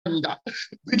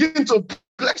Begin to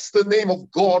bless the name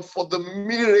of God for the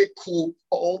miracle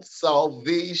of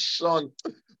salvation.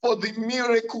 For the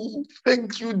miracle.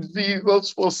 Thank you,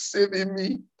 Jesus, for saving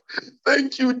me.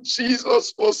 Thank you,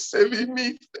 Jesus, for saving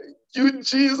me. Thank you,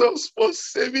 Jesus, for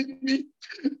saving me.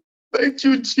 Thank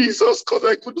you, Jesus, because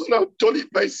I could not have done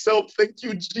it myself. Thank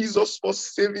you, Jesus, for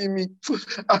saving me.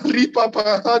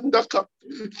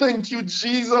 Thank you,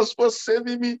 Jesus, for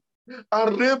saving me.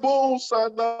 Arebo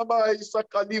sanama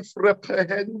isakalif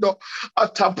reprehendo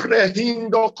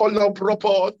ataprehindo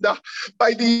kolopropoda.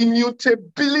 By the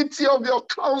immutability of your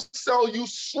counsel, you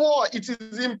swore it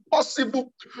is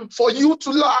impossible for you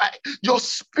to lie. Your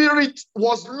spirit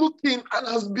was looking and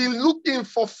has been looking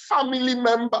for family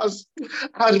members.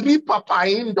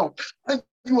 Aripapaindo. And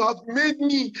you have made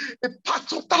me a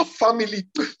part of that family.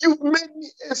 You've made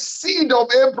me a seed of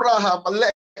Abraham.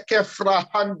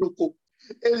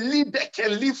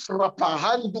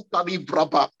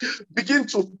 Begin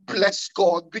to bless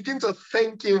God. Begin to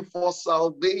thank Him for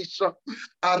salvation.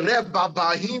 Oh,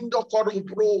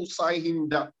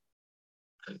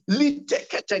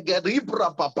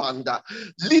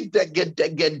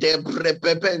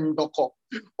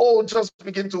 just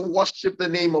begin to worship the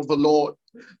name of the Lord.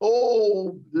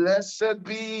 Oh, blessed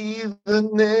be the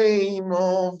name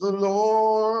of the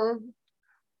Lord,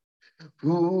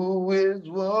 who is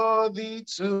worthy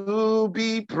to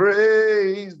be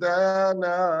praised and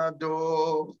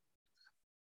adored.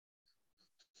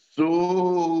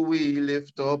 So we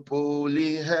lift up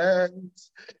holy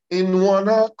hands in one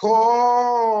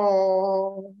accord,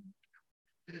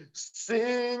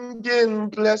 singing,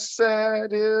 blessed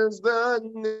is the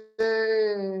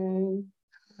name,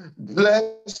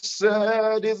 blessed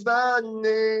is the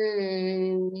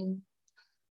name,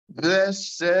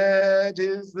 blessed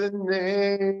is the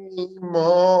name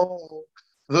of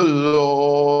the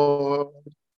Lord.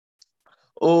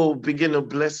 Oh, begin to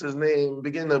bless His name,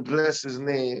 begin to bless His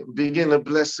name, begin to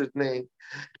bless His name.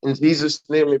 In Jesus'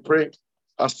 name we pray.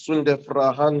 Asunde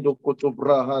frahando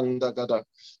kotobrahanda gada.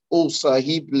 Oh,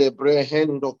 sahib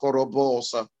lebrehendo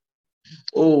korobosa.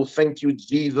 Oh, thank you,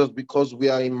 Jesus, because we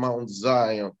are in Mount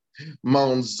Zion.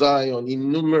 Mount Zion,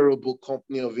 innumerable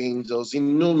company of angels,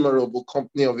 innumerable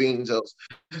company of angels.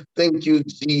 Thank you,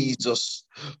 Jesus.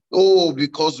 Oh,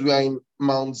 because we are in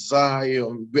Mount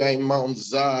Zion. We are in Mount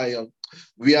Zion.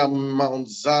 We are Mount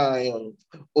Zion.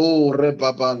 Oh,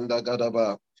 Rebabanda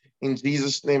Gadaba. In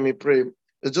Jesus' name we pray.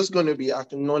 It's just going to be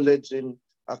acknowledging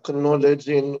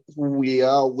who we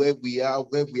are, where we are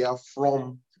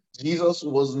from. Jesus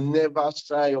was never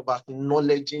shy of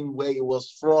acknowledging where he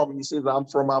was from. He says, I'm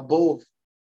from above.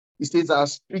 He says, I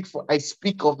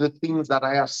speak of the things that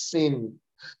I have seen.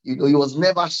 You know, he was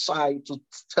never shy to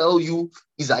tell you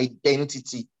his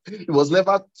identity. He was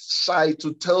never shy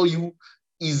to tell you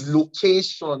his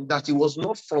location, that he was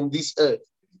not from this earth.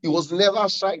 He was never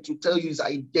shy to tell you his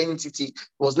identity.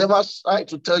 He was never shy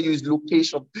to tell you his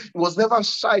location. He was never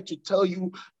shy to tell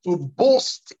you, to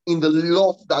boast in the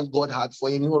love that God had for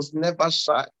him. He was never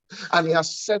shy. And he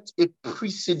has set a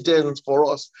precedent for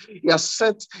us. He has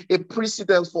set a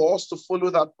precedent for us to follow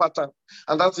that pattern.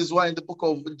 And that is why in the book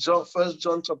of John, 1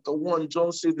 John chapter 1,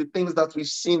 John says the things that we've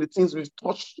seen, the things we've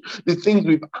touched, the things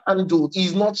we've handled.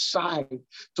 He's not shy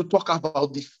to talk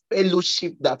about the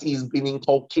fellowship that he's been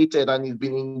inculcated and he's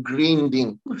been ingrained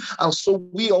in. And so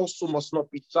we also must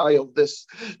not be shy of this.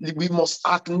 We must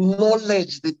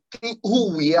acknowledge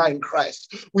who we are in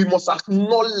Christ. We must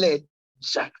acknowledge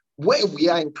where we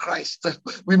are in Christ.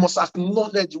 We must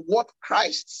acknowledge what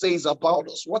Christ says about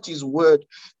us, what his word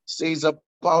says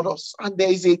about us. And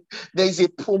there is a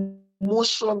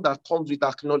promotion that comes with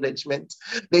acknowledgement.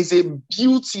 There's a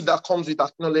beauty that comes with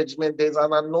acknowledgement. There's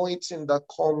an anointing that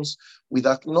comes with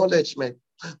acknowledgement.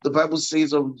 The Bible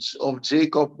says of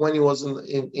Jacob when he was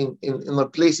in a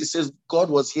place, he says, God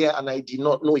was here and I did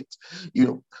not know it.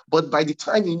 But by the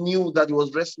time he knew that he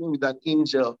was wrestling with an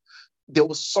angel, there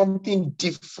was something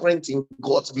different in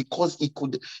God because he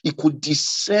could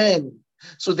discern.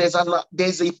 So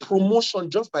there's a promotion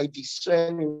just by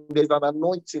discerning. There's an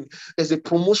anointing. There's a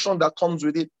promotion that comes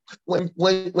with it.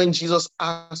 When Jesus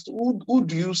asked, who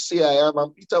do you say I am?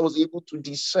 And Peter was able to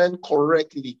discern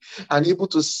correctly and able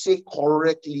to say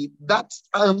correctly. That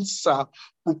answer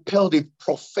propelled a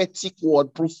prophetic word,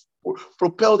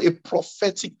 propelled a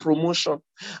prophetic promotion.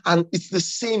 And it's the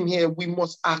same here. We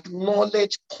must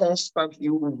acknowledge constantly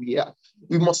who we are.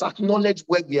 We must acknowledge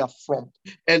where we are from.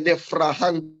 And we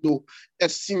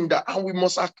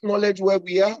must acknowledge where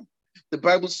we are. The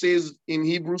Bible says in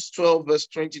Hebrews 12, verse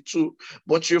 22,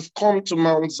 but you've come to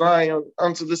Mount Zion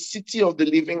and to the city of the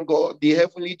living God, the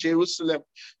heavenly Jerusalem,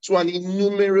 to an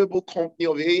innumerable company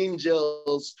of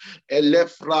angels.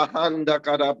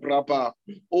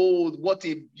 Oh, what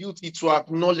a beauty to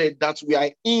acknowledge that we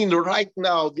are in right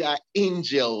now. They are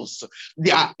angels.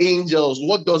 They are angels.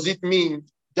 What does it mean?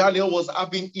 Daniel was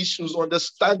having issues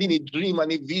understanding a dream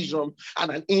and a vision,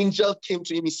 and an angel came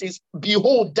to him. He says,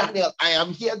 behold, Daniel, I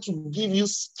am here to give you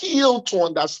skill to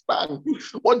understand.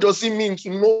 What does it mean to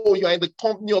know you are in the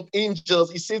company of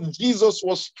angels? He said Jesus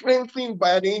was strengthened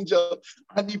by an angel,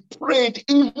 and he prayed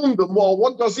even the more.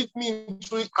 What does it mean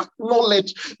to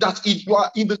acknowledge that if you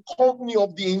are in the company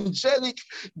of the angelic,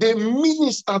 they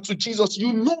minister to Jesus?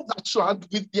 You know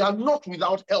that they are not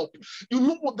without help. You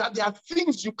know that there are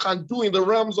things you can do in the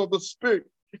realms of the spirit.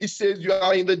 It says you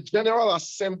are in the general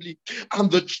assembly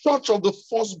and the church of the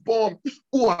firstborn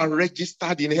who are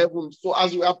registered in heaven. So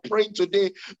as we are praying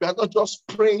today, we are not just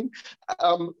praying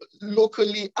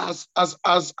locally as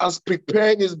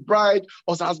preparing his bride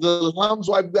or as the lamb's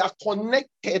wife. We are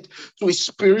connected to a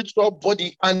spiritual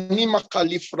body. Anima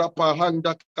kalifrapa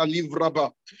handa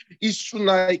kalivraba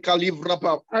isunai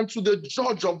kalivraba, and to the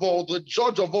judge of all. The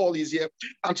judge of all is here,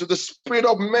 and to the spirit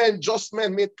of men, just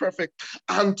men made perfect,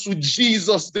 and to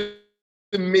Jesus, the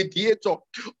mediator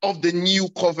of the new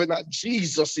covenant.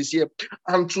 Jesus is here,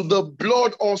 and to the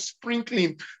blood of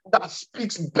sprinkling that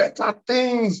speaks better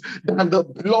things than the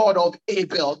blood of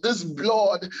Abel. This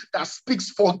blood that speaks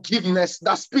forgiveness,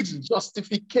 that speaks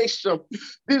justification.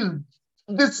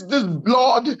 This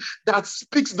blood that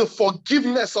speaks the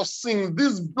forgiveness of sin,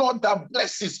 this blood that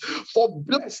blesses, for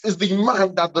blessed is the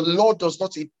man that the Lord does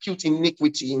not impute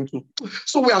iniquity into.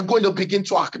 So we are going to begin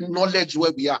to acknowledge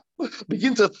where we are,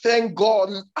 begin to thank God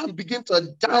and begin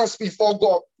to dance before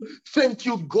God. Thank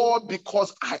you, God,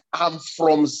 because I am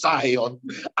from Zion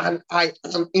and I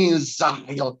am in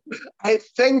Zion. I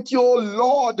thank you,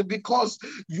 Lord, because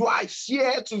you are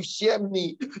here to hear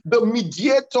me. The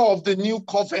mediator of the new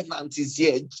covenant is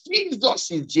here.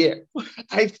 Jesus is here.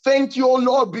 I thank you,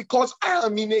 Lord, because I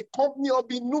am in a company of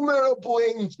innumerable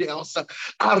angels.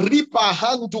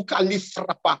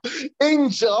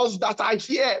 Angels that are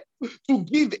here to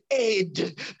give aid,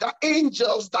 the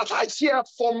angels that are here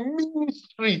for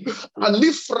ministry,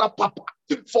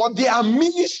 for their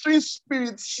ministry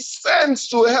spirit sends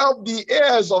to help the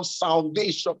heirs of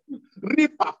salvation.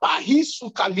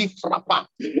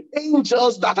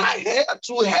 Angels that are here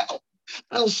to help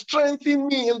and strengthen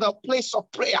me in the place of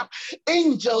prayer.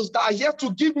 Angels that are here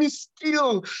to give me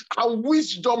skill and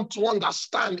wisdom to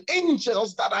understand.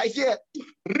 Angels that are here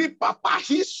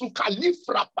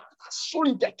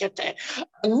Sundekete,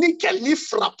 Nika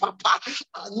Lifra Papa,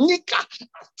 Nika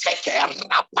Teke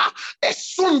Rapa,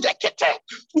 Sundekete,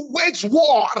 to wage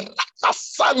war,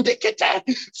 Sandekete,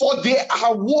 for they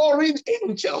are warring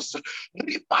angels.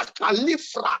 Ripaka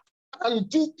Lifra. And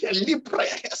duke libre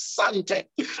sante,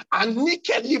 and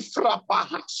nike lifra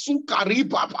paha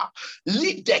sukaribaba,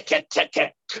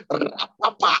 lideketeke,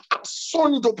 rapapa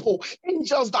asondopo.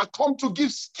 Angels that come to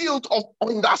give skill of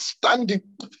understanding.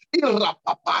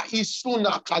 Irapapa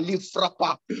isuna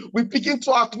kalifrapa. We begin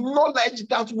to acknowledge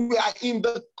that we are in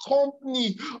the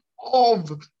company of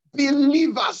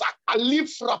believers,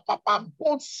 Akalifra Papa,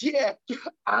 both here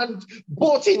and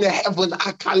both in heaven,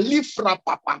 Akalifra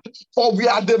Papa. For we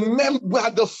are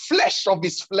the flesh of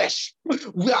his flesh.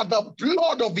 We are the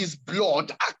blood of his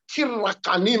blood, Akira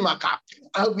Kanimaka,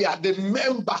 and we are the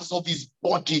members of his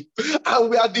body, and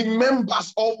we are the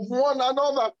members of one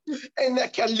another.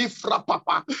 Enekalifra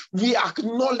Papa. We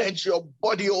acknowledge your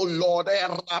body, O Lord.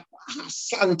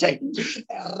 Sante,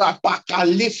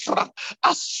 Rapakalifra,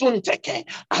 Asunteke.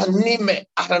 Anime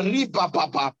arriba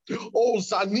baba o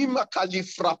zanima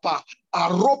kalifrapa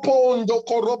aropo ondo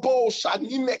korobo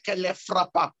sanime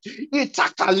kelefrapa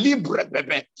itakalibre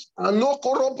bebe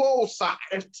anokorobo sa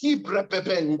etibre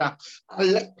bebenda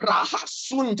alepra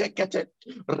hasunde kete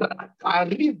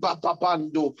arriba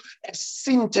babando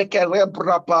esinte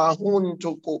kerebra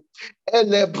bahuntuko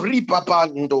elebri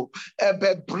babando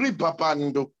ebebri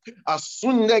babando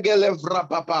asunde gelevra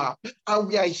baba. And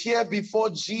we are here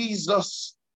before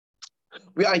Jesus.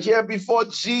 We are here before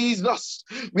Jesus.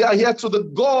 We are here to the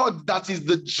God that is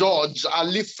the judge,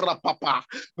 Alifra Papa.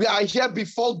 We are here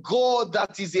before God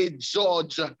that is a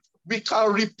judge. We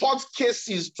can report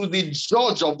cases to the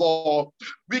judge of all.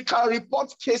 We can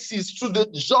report cases to the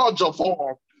judge of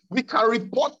all. We can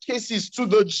report cases to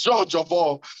the judge of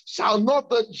all. Shall not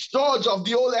the judge of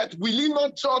the whole earth, will he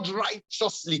not judge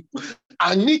righteously?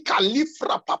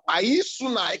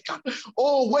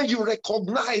 Oh, when you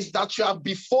recognize that you are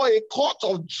before a court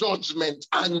of judgment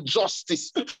and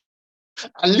justice.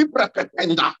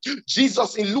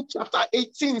 Jesus in Luke chapter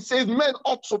 18 says men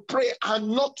ought to pray and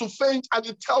not to faint, and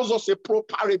he tells us a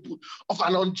parable of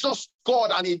an unjust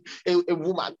God and a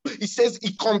woman. He says,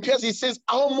 he compares, he says,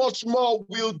 how much more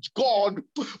will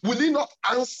he not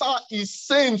answer his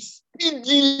saints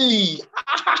speedily?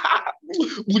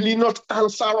 Will he not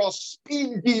answer us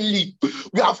speedily?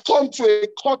 We have come to a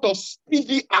court of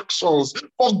speedy actions,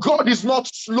 for God is not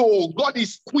slow, God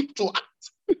is quick to act.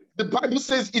 The Bible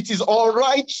says it is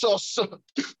unrighteous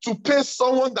to pay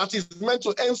someone that is meant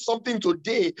to earn something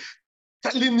today,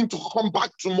 telling him to come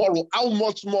back tomorrow. How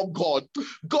much more God?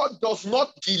 God does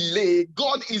not delay.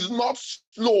 God is not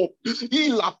slow.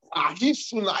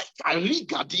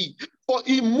 For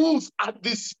he moves at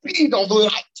the speed of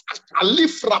light.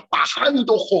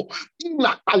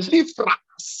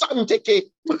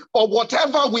 For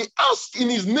whatever we ask in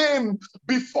his name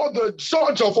before the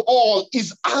judge of all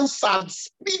is answered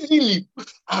speedily.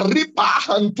 I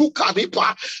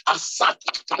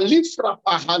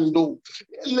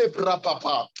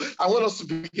want us to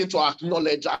begin to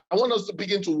acknowledge. I want us to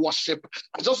begin to worship.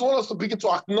 I just want us to begin to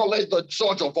acknowledge the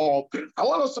judge of all. I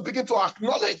want us to begin to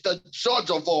acknowledge the judge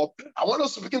of all. I want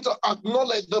us to begin to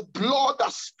acknowledge the blood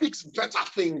that speaks better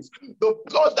things, the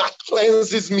blood that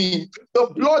cleanses me, the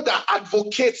blood that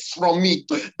advocates from me,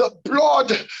 the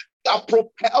blood that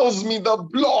propels me, the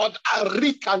blood. I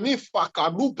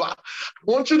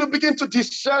want you to begin to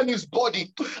discern his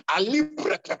body.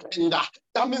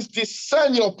 That means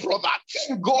discern your brother.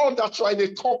 Thank God that you are in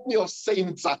a company of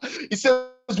saints. He says,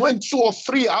 when 2 or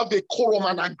 3 have a quorum,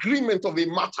 an agreement of a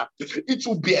matter, it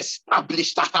will be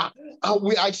established. And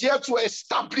we are here to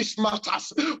establish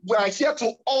matters. We are here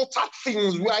to alter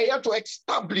things. We are here to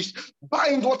establish,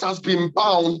 bind what has been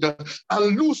bound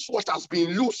and loose what has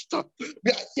been loosed.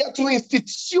 We are here to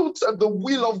institute the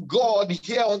will of God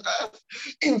here on earth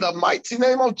in the mighty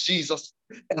name of Jesus.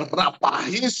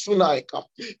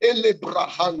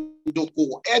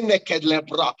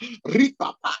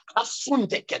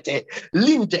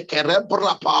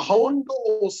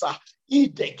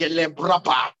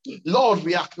 Lord,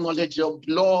 we acknowledge your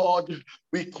blood.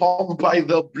 We come by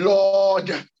the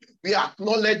blood. We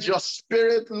acknowledge your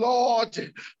spirit,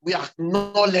 Lord. We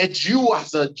acknowledge you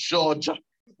as a judge.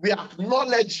 We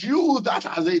acknowledge you that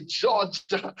as a judge.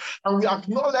 And we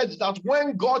acknowledge that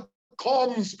when God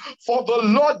comes, for the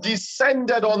Lord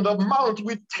descended on the mount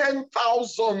with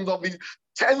 10,000 of his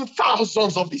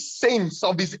 10,000s of his saints,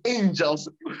 of his angels.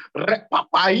 And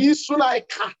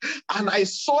I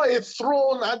saw a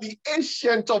throne, and the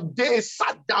Ancient of Days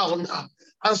sat down.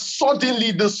 And suddenly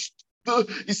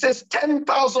it says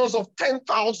 10,000s of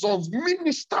 10,000s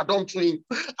ministered unto him.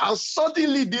 And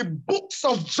suddenly the books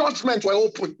of judgment were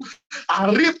opened.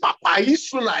 And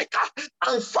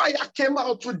fire came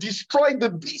out to destroy the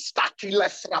beast that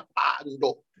killeth.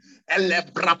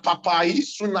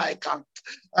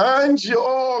 And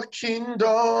your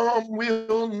kingdom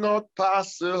will not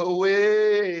pass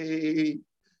away.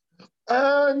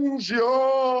 And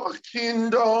your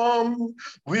kingdom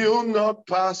will not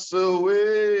pass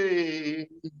away.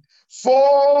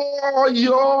 For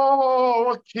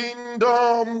your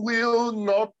kingdom will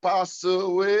not pass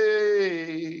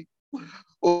away.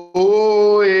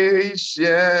 O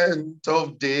Ancient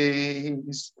of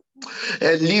Days.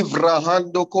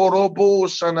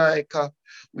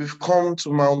 We've come to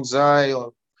Mount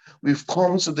Zion. We've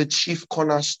come to the chief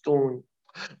cornerstone.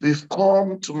 We've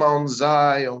come to Mount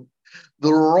Zion,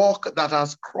 the rock that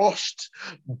has crushed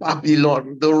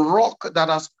Babylon, the rock that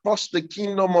has crushed the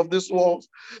kingdom of this world,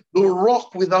 the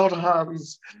rock without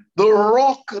hands, the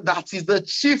rock that is the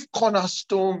chief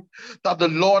cornerstone that the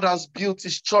Lord has built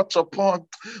his church upon.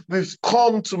 We've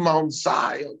come to Mount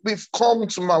Zion. We've come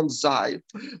to Mount Zion.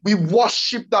 We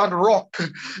worship that rock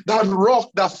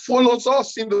that follows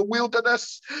us in the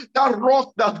wilderness, that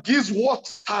rock that gives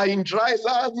water in dry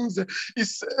lands. It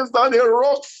says that a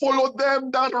rock followed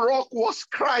them. That rock was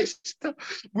Christ.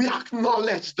 We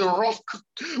acknowledge the rock.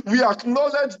 We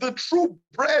acknowledge the true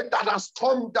bread that has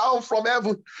come down from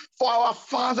heaven. For our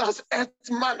fathers ate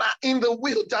manna in the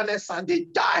wilderness and they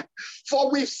died.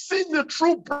 For we've seen the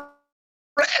true bread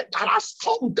bread that has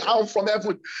come down from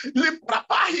heaven.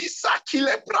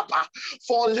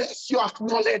 For unless you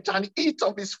acknowledge and eat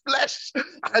of his flesh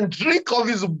and drink of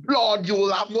his blood, you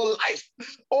will have no life.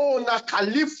 Oh,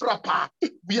 Nakalifrapa,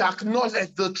 we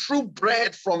acknowledge the true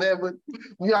bread from heaven.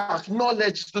 We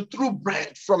acknowledge the true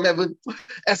bread from heaven.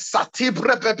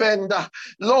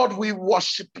 Lord, we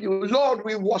worship you. Lord,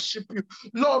 we worship you.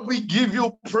 Lord, we give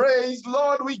you praise.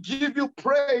 Lord, we give you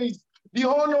praise. The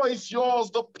honor is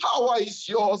yours. The power is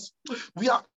yours. We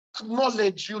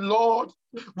acknowledge you, Lord.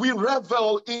 We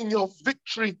revel in your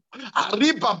victory.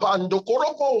 We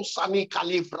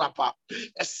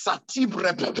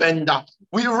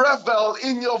revel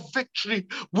in your victory.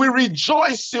 We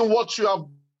rejoice in what you have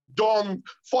done,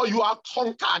 for you are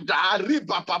conquered.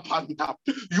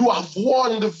 You have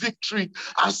won the victory.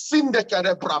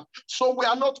 So we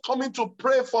are not coming to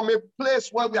pray from a place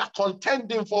where we are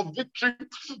contending for victory.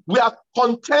 We are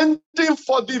contending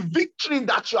for the victory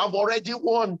that you have already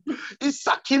won.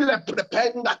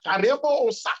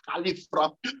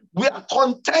 We are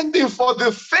contending for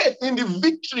the faith in the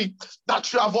victory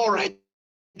that you have already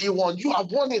won. You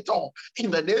have won it all in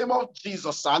the name of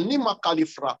Jesus.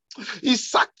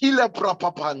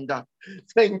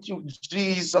 Thank you,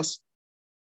 Jesus.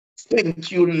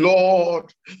 Thank you,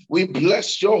 Lord. We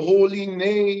bless your holy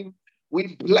name.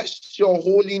 We bless your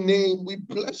holy name. We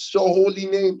bless your holy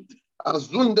name.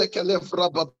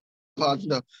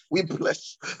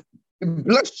 We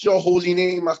bless your holy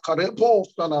name.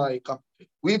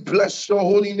 We bless your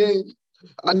holy name.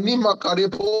 Anima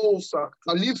kareposa,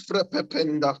 kalifre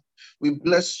pependa. We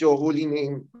bless your holy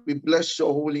name. We bless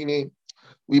your holy name.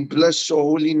 We bless your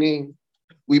holy name.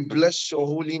 We bless your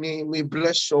holy name. We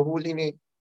bless your holy name.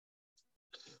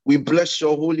 We bless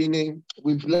your holy name.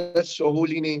 We bless your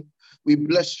holy name. We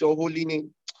bless your holy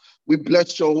name. We bless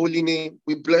your holy name.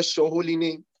 We bless your holy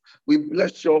name. We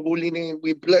bless your holy name.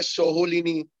 We bless your holy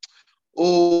name.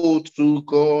 Oh, to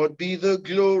God be the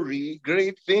glory,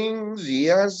 great things he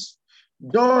has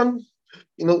done.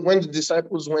 You know, when the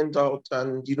disciples went out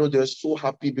and, you know, they're so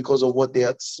happy because of what they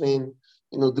had seen,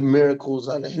 you know, the miracles,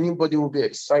 and anybody will be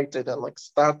excited and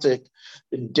ecstatic.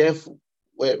 The deaf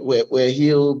were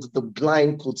healed, the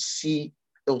blind could see.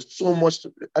 There was so much,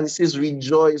 and it says,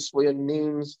 rejoice for your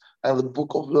names and the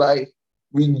book of life.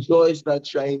 Rejoice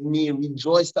that you are in me.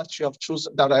 Rejoice that you have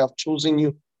chosen, that I have chosen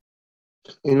you.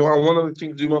 You know, and one of the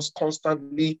things we must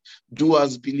constantly do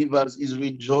as believers is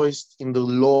rejoice in the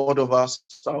Lord of our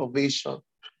salvation.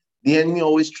 The enemy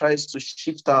always tries to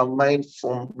shift our mind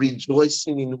from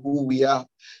rejoicing in who we are.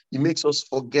 He makes us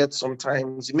forget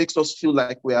sometimes. He makes us feel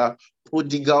like we are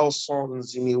prodigal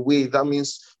sons in a way. That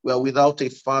means we are without a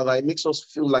father. It makes us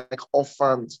feel like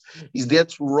orphans. He's there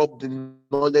to rob the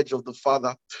knowledge of the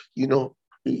Father. You know,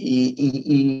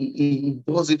 he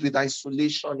does it with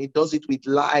isolation. He does it with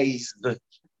lies.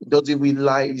 He does it with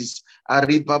lies.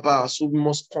 Baba, so we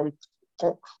must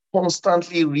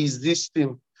constantly resist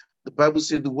him. The Bible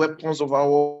says the weapons of our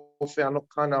warfare are not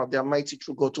carnal, they are mighty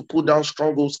through God to pull down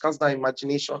strongholds, cast down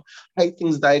imagination, high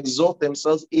things that exalt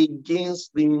themselves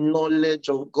against the knowledge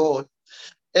of God.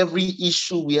 Every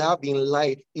issue we have in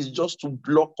life is just to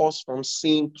block us from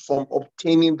seeing, from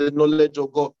obtaining the knowledge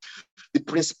of God. The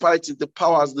principalities, the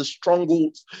powers, the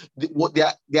strongholds, what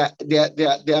their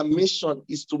mission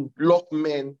is to block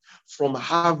men from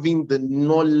having the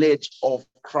knowledge of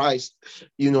Christ,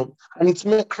 you know, and it's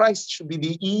meant Christ should be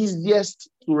the easiest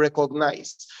to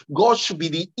recognize. God should be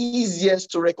the easiest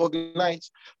to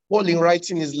recognize. Paul, in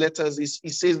writing his letters, he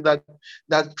says that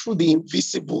through the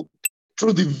invisible,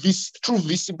 through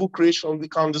visible creation, we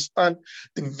can understand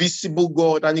the visible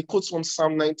God. And he quotes from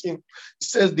Psalm 19. He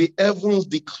says, the heavens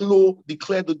declare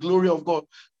the glory of God.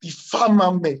 The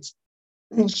firmament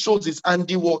shows his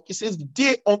handiwork. He says,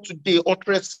 day unto day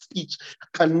uttereth speech,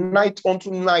 and night unto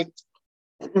night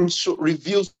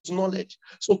reveals knowledge.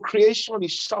 So creation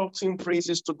is shouting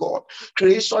praises to God.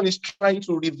 Creation is trying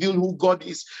to reveal who God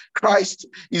is. Christ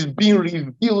is being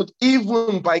revealed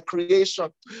even by creation.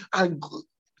 And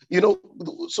you know,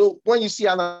 so when you see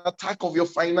an attack of your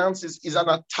finances, is an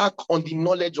attack on the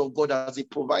knowledge of God as a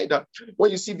provider. When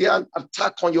you see the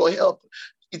attack on your health,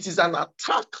 it is an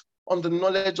attack on the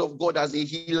knowledge of God as a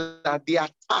healer. The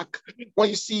attack, when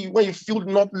you feel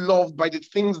not loved by the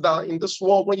things that are in this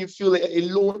world, when you feel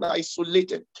alone,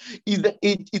 isolated,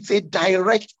 it's a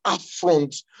direct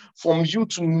affront from you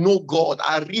to know God.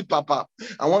 Aripapa.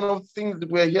 And one of the things that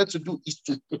we're here to do is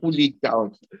to pull it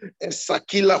down. It's to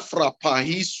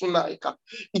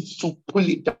pull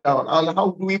it down. And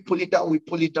how do we pull it down? We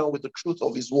pull it down with the truth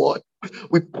of his word.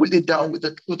 We pull it down with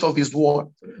the truth of his word.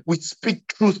 We speak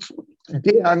truth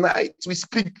day and night. We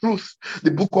speak truth.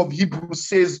 The book of Hebrews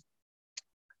says,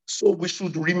 So we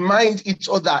should remind each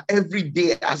other every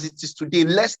day as it is today,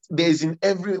 lest there is in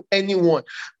anyone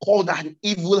called an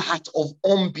evil heart of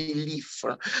unbelief.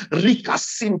 Rika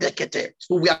sindekete.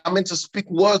 So we are meant to speak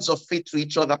words of faith to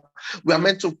each other. We are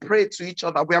meant to pray to each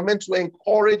other. We are meant to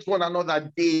encourage one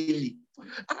another daily.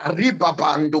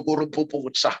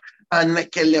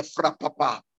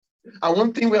 And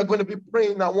one thing we are going to be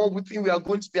praying, and one thing we are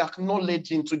going to be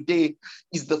acknowledging today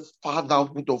is the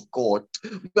fatherhood of God.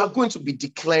 We are going to be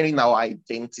declaring our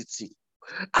identity.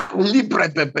 He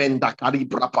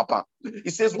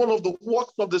says one of the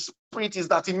works of the Spirit is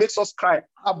that he makes us cry,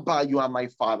 Abba, you are my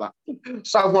Father.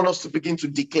 So I want us to begin to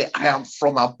declare, I am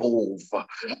from above.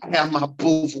 I am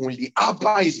above only.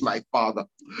 Abba is my Father.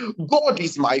 God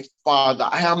is my Father.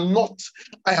 I am not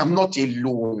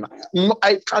alone.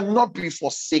 I cannot be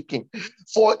forsaken.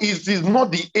 For it is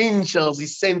not the angels he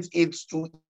sent aids to.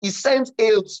 He sent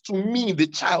aids to me, the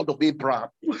child of Abraham.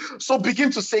 So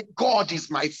begin to say, God is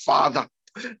my Father.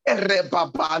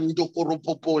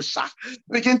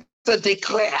 Begin to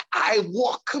declare, I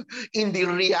walk in the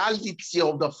reality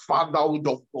of the fatherhood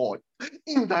of God.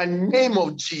 In the name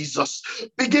of Jesus,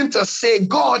 begin to say,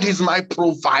 God is my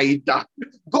provider.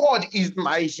 God is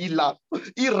my healer.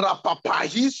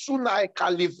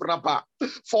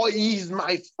 For he is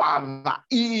my Father.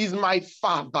 He is my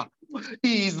Father.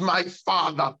 He is my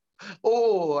Father.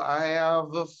 Oh, I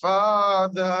have a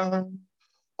Father.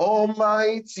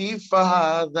 Almighty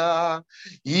Father,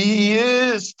 he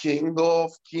is King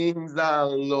of kings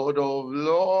and Lord of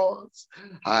lords.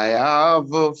 I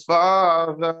have a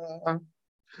Father.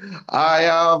 I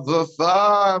have a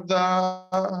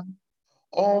Father.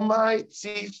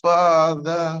 Almighty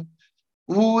Father,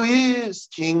 who is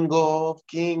King of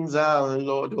kings and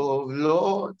Lord of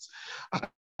lords.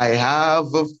 I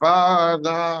have a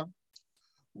Father.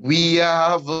 We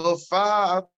have a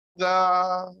Father.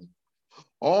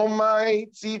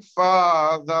 Almighty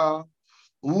Father,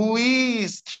 who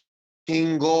is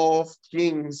King of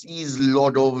kings, is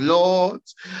Lord of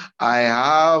lords. I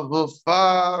have a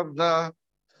Father.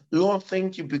 Lord,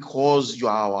 thank you because you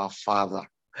are our Father.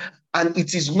 And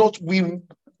it is not we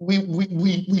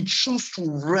choose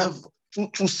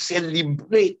to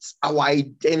celebrate our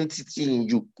identity in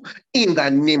you in the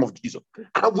name of Jesus.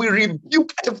 And we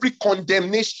rebuke every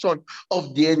condemnation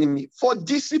of the enemy. For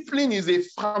discipline is a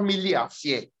family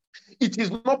affair. It is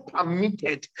not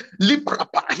permitted. Discipline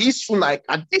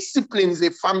is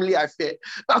a family affair.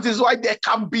 That is why there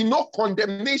can be no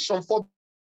condemnation for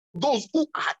those who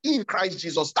are in Christ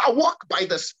Jesus, that walk by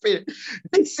the Spirit.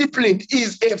 Discipline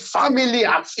is a family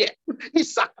affair.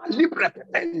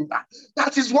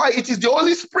 That is why it is the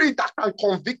Holy Spirit that can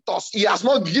convict us. He has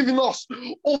not given us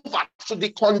over to the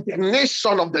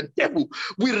condemnation of the devil.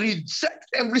 We reject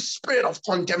every spirit of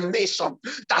condemnation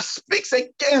that speaks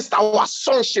against our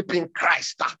sonship in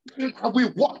Christ. And we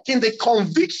walk in the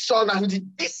conviction and the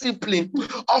discipline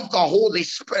of the Holy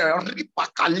Spirit.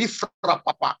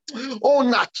 Oh,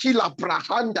 Nakila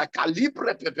Brahanda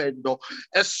Calibre Bebendo,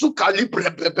 Esukalibre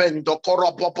Bebendo,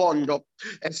 Korobobondo,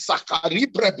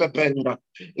 Esakalibre Bebendo.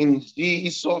 In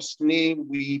Jesus' name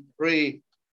we pray.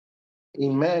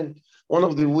 Amen. One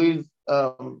of the ways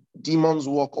demons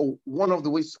work, or one of the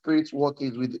ways spirits work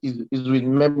is with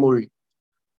memory.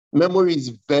 Memory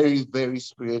is very, very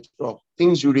spiritual.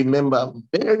 Things you remember,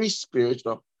 very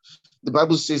spiritual. The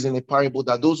Bible says in a parable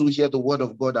that those who hear the word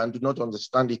of God and do not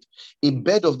understand it, a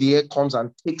bird of the air comes and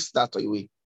takes that away.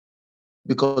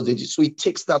 So it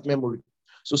takes that memory.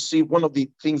 So see, one of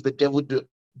the things the devil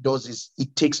does is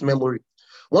it takes memory.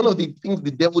 One of the things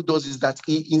the devil does is that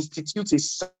he institutes a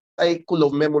cycle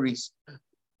of memories.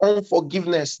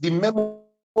 Unforgiveness, the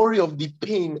memory of the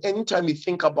pain. Anytime you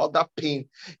think about that pain,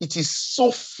 it is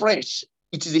so fresh.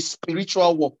 It is a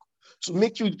spiritual work. To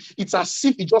make you, it's as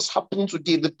if it just happened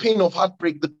today. The pain of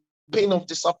heartbreak, the pain of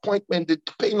disappointment, the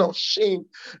pain of shame,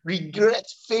 regret,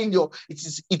 failure.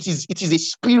 It is a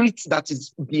spirit that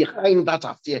is behind that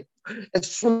affair.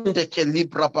 So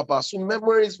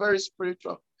memory is very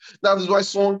spiritual. That is why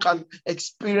someone can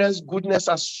experience goodness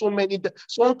as someone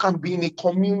can be in a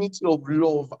community of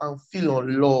love and feel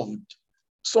unloved.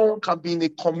 Someone can be in a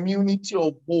community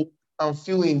of hope and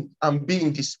be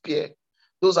in despair.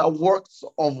 Those are works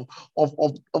of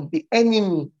the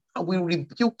enemy, and we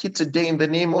rebuke it today in the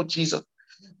name of Jesus.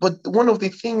 But one of the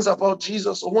things about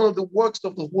Jesus, or one of the works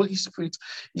of the Holy Spirit,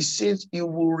 he says he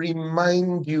will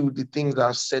remind you the things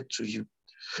I've said to you.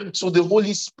 So the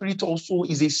Holy Spirit also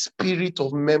is a spirit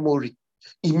of memory.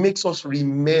 He makes us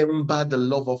remember the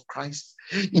love of Christ.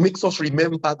 He makes us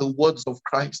remember the words of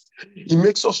Christ. He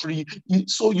makes us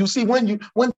so you see, when the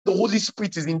Holy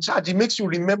Spirit is in charge, he makes you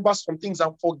remember some things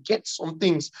and forget some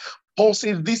things. Paul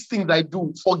says, these things I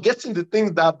do, forgetting the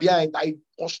things that are behind, I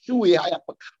pursue a higher.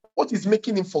 What is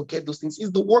making him forget those things?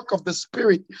 Is the work of the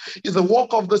Spirit. Is the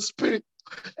work of the Spirit.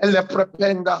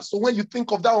 So when you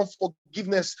think of that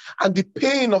unforgiveness and the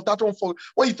pain of that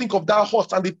when you think of that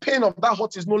hurt and the pain of that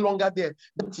hurt is no longer there,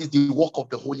 that is the work of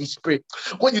the Holy Spirit.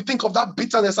 When you think of that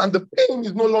bitterness and the pain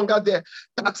is no longer there,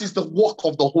 that is the work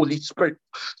of the Holy Spirit.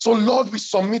 So Lord, we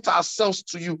submit ourselves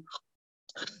to you.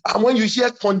 And when you hear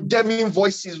condemning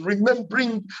voices,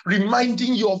 reminding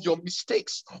you of your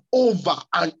mistakes over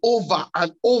and over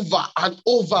and over and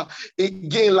over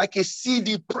again, like a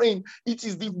CD praying, it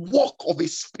is the work of a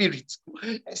spirit.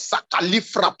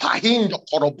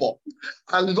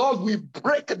 And Lord, we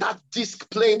break that disc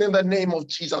playing in the name of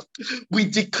Jesus. We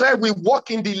declare we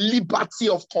walk in the liberty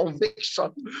of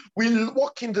conviction. We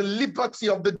walk in the liberty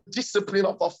of the discipline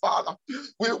of the Father.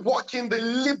 We walk in the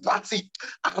liberty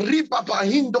of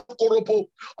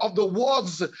the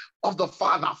words of the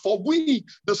Father. For we,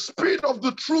 the Spirit of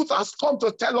the truth, has come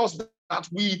to tell us that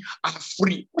we are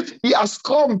free. He has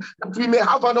come that we may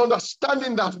have an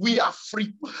understanding that we are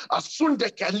free. The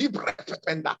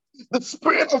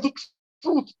Spirit of the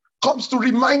truth comes to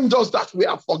remind us that we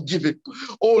are forgiven.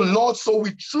 Oh Lord, so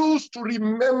we choose to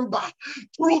remember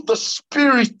through the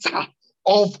Spirit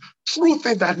of truth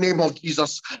in the name of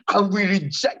Jesus, and we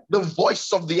reject the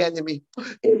voice of the enemy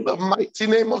in the mighty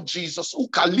name of Jesus.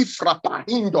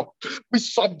 We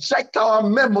subject our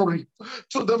memory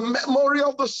to the memory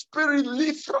of the Spirit,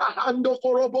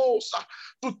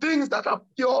 to things that are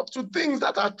pure, to things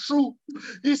that are true.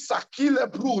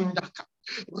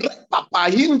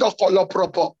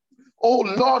 Oh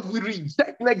Lord, we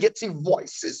reject negative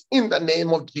voices in the name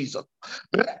of Jesus.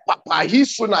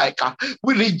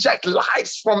 We reject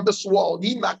lies from this world.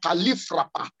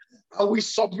 And we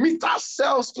submit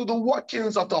ourselves to the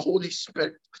workings of the Holy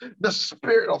Spirit, the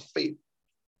Spirit of faith.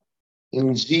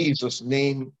 In Jesus'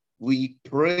 name we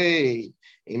pray.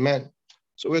 Amen.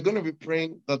 So we're going to be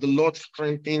praying that the Lord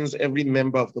strengthens every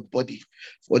member of the body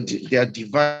for their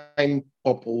divine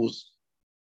purpose.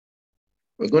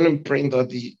 We're going to be praying that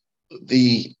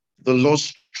the Lord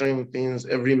strengthens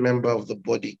every member of the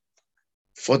body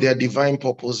for their divine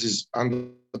purposes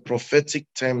and the prophetic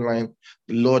timeline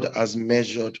the Lord has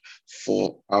measured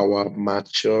for our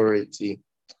maturity.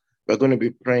 We're going to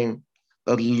be praying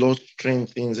that the Lord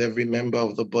strengthens every member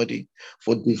of the body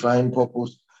for divine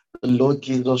purpose. The Lord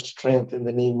gives us strength in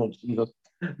the name of Jesus,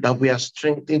 that we are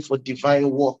strengthened for divine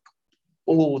work.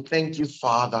 Oh, thank you,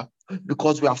 Father,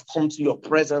 because we have come to your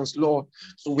presence, Lord.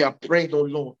 So we are praying, oh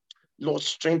Lord, Lord,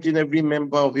 strengthen every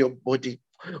member of your body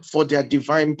for their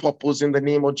divine purpose in the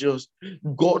name of Jesus.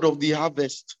 God of the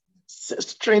harvest,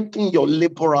 strengthen your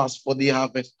laborers for the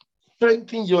harvest.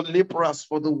 Strengthen your laborers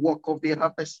for the work of the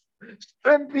harvest.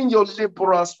 Strengthen your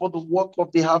laborers for the work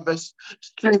of the harvest.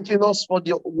 Strengthen us for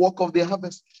the work of the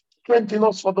harvest. Strengthen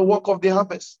us for the work of the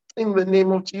harvest in the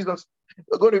name of Jesus.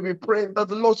 We're going to be praying that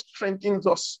the Lord strengthens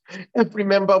us, every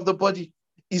member of the body.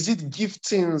 Is it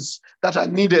giftings that are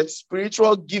needed,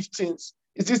 spiritual giftings?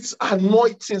 Is it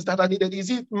anointings that are needed? Is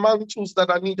it mantles that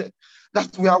are needed?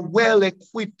 That we are well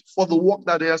equipped for the work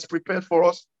that He has prepared for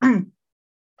us.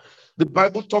 The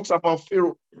Bible talks about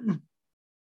Pharaoh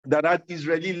that had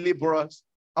Israeli laborers.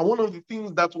 And one of the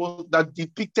things that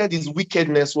depicted his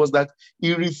wickedness was that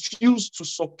he refused to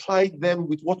supply them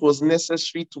with what was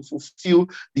necessary to fulfill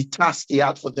the task he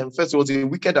had for them. First, it was a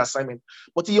wicked assignment,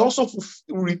 but he also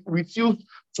refused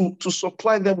to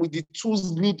supply them with the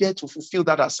tools needed to fulfill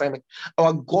that assignment.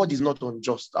 Our God is not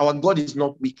unjust. Our God is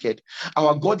not wicked.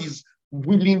 Our God is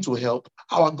willing to help.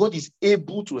 Our God is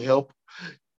able to help.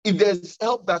 If there's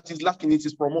help that is lacking, it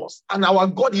is from us. And our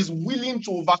God is willing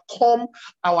to overcome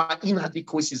our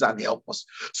inadequacies and help us.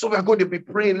 So we're going to be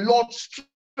praying, Lord,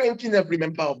 strengthen every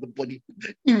member of the body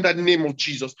in the name of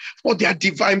Jesus for their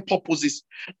divine purposes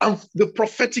and the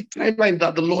prophetic timeline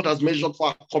that the Lord has measured for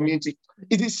our community.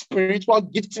 Is it spiritual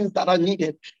giftings that are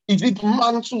needed? Is it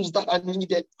mantles that are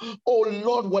needed? Oh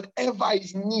Lord, whatever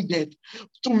is needed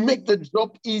to make the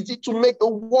job easy, to make the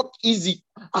work easy.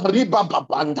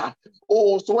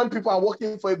 Oh, so when people are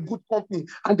working for a good company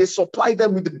and they supply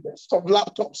them with the best of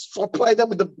laptops, supply them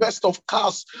with the best of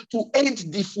cars to aid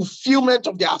the fulfillment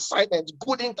of their assignments,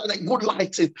 good internet, good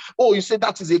lighting. Oh, you say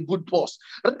that is a good boss.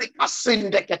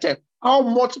 How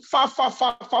much,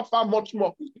 far much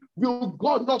more will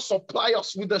God not supply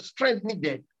us with the strength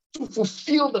needed to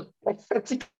fulfill the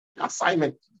prophetic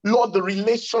assignment? Lord, the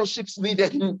relationships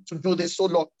needed to do this, oh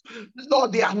Lord.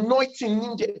 Lord, the anointing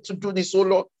needed to do this, oh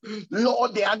Lord.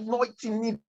 Lord, the anointing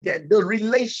needed the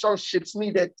relationships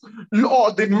needed,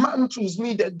 Lord, the mantles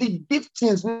needed, the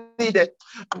giftings needed,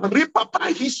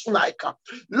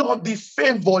 Lord, the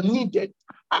favor needed,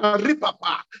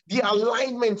 the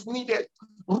alignment needed.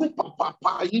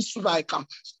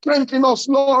 Strengthen us,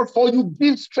 Lord, for you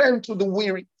give strength to the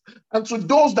weary, and to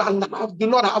those that do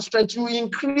not have strength, you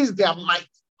increase their might.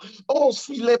 Oh,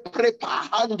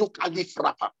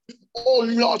 oh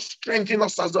Lord, strengthen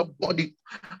us as a body.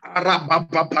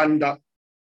 Arababanda,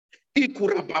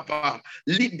 Ikurababa,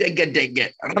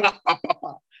 Lidegedege,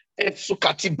 Rapapapa,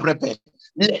 Efsukati Brebe,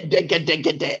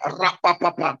 Ledegedegede,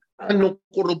 Rapapapa,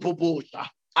 Anukurububusha,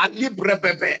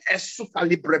 Alibrebebe,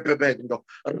 Esukalibrebe,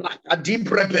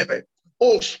 Rakadibrebebe.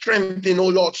 Oh, strengthen, oh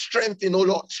Lord, strengthen, oh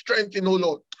Lord, strengthen, oh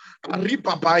Lord.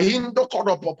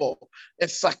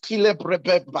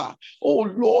 Oh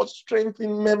Lord,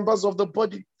 strengthen members of the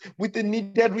body with the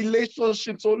needed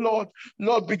relationships. Oh Lord,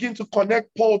 Lord, begin to connect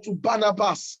Paul to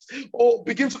Barnabas. Oh,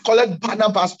 begin to connect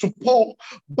Barnabas to Paul.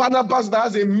 Barnabas that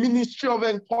has a ministry of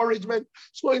encouragement,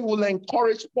 so he will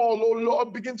encourage Paul. Oh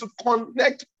Lord, begin to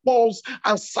connect Paul's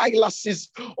and Silas's.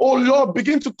 Oh Lord,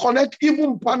 begin to connect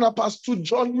even Barnabas to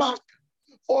John Mark.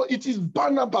 For it is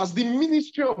Barnabas, the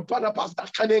ministry of Barnabas,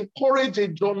 that can encourage a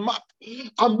John Mark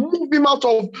and move him out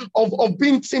of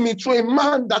being timid to a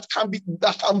man that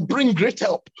can bring great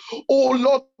help. Oh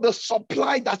Lord, the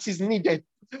supply that is needed.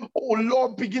 Oh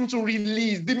Lord, begin to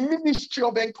release the ministry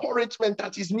of encouragement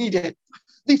that is needed.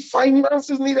 The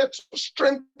finances needed to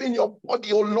strengthen your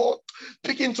body, oh Lord.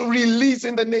 Begin to release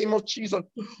in the name of Jesus.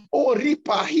 Oh,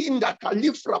 Ripa Hinda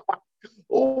Kalifrapa.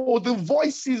 Oh, the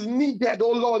voices needed,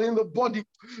 oh Lord, in the body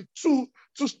to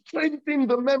strengthen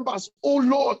the members. Oh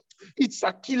Lord, it's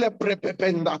Akile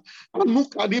Prepependa,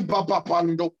 Anukali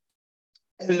Babapando,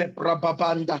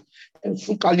 Elebrababanda, and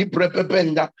Fukali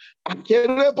Prepependa,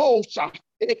 Akerebosa,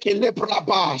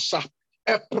 Ekelebrabasa,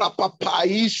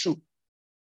 Eprapapaishu,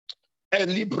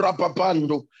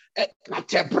 Elibrababando,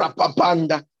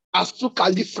 Ekatebrababanda,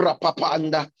 Asukali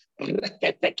Frapapanda,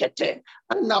 Reketekete,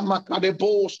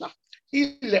 Anamakarebosa.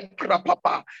 Ile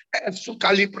krapapa,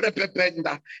 esukali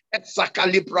prepependa,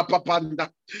 esakali prapapanda,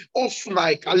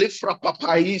 osunai kalifra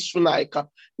papa isunaika,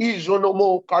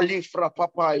 izonomo kalifra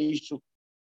papa isu,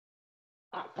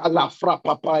 akalafra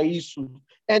papa isu,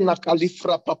 ena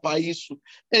kalifra papa isu,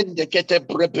 endekete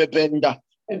prepependa,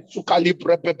 esukali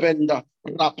prepependa,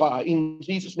 rapa. In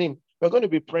Jesus' name, we're going to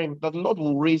be praying that the Lord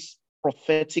will raise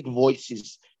prophetic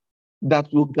voices that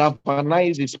will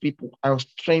galvanize his people and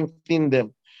strengthen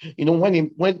them. You know,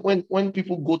 when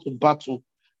people go to battle,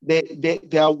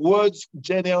 there are words,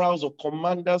 generals or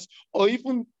commanders, or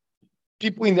even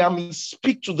people in the army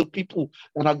speak to the people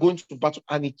that are going to battle,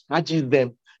 and it charges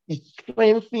them. It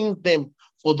strengthens them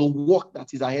for the work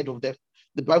that is ahead of them.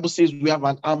 The Bible says we have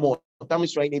an armor. That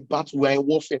means we're in a battle, we're in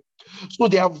warfare. So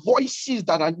there are voices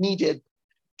that are needed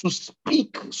to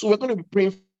speak. So we're going to be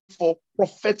praying for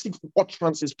prophetic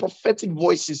utterances, prophetic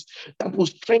voices that will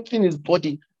strengthen his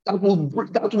body, that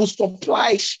will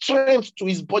supply strength to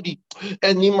his body.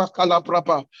 And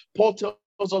Paul tells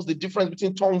us the difference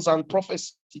between tongues and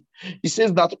prophecy. He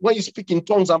says that when you speak in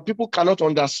tongues and people cannot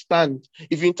understand,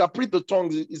 if you interpret the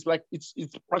tongues, it's like it's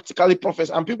practically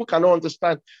prophecy, and people cannot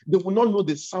understand, they will not know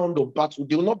the sound of battle.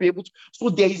 They will not be able to. So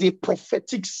there is a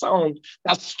prophetic sound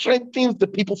that strengthens the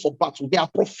people for battle. There are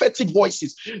prophetic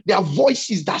voices. There are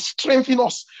voices that strengthen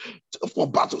us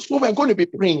for battle. So we're going to be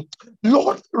praying,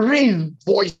 Lord, raise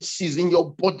voices in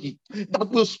your body that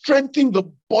will strengthen the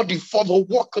body for the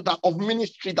work of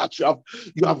ministry that you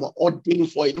have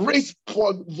ordained for it. Raise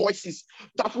voices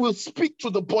that will speak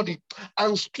to the body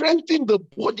and strengthen the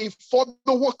body for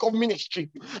the work of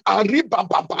ministry.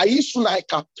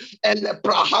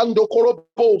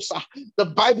 The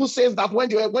Bible says that when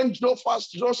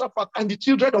Jehoshaphat and the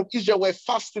children of Israel were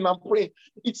fasting and praying,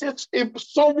 it says if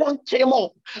someone came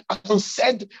up and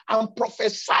said and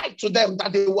prophesied to them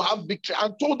that they will have victory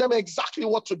and told them exactly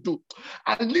what to do,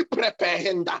 and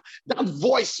that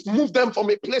voice moved them from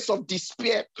a place of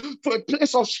despair to a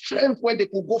place of strength where they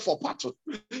could go for battle.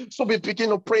 So we begin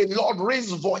to pray, Lord,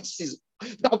 raise voices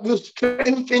that will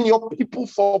strengthen your people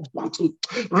for battle.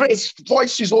 Raise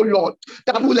voices, oh Lord,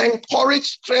 that will encourage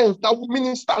strength, that will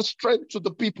minister strength to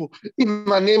the people in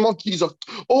the name of Jesus.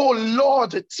 Oh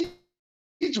Lord,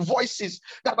 teach voices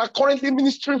that are currently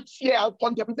ministering fear and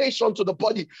condemnation to the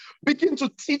body. Begin to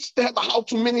teach them how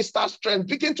to minister strength.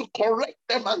 Begin to correct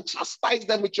them and chastise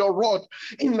them with your rod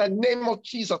in the name of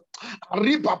Jesus.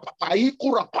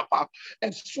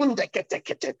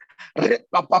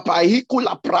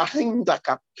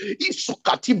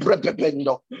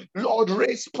 Lord,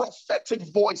 raise prophetic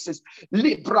voices.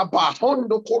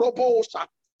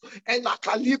 And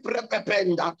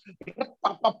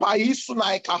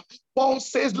Paul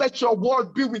says, let your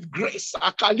word be with grace.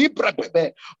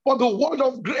 For the word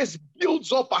of grace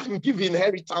builds up and gives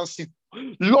inheritances.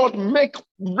 Lord,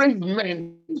 raise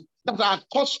men that are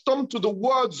accustomed to the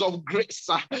words of grace.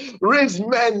 Raise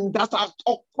men that are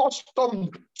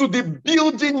accustomed to the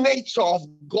building nature of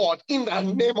God in the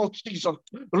name of Jesus.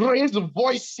 Raise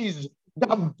voices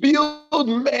that build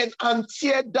men and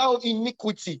tear down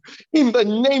iniquity in the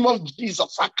name of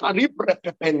Jesus.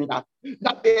 That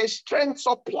their strength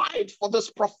supplied for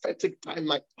this prophetic time.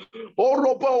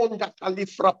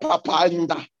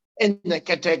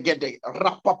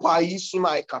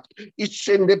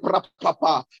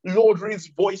 Lord, raise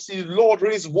voices, Lord,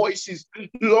 raise voices,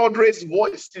 Lord, raise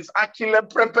voices.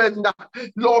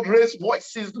 Lord, raise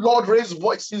voices, Lord, raise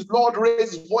voices, Lord,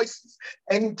 raise voices.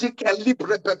 And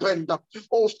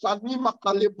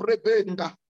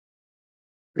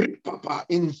Papa,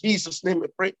 in Jesus' name we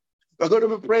pray. We're going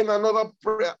to be praying another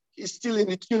prayer. It's still in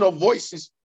the tune of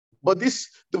voices. But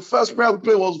the first prayer we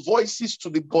prayed was voices to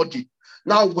the body.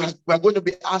 Now we're going to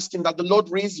be asking that the Lord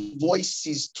raise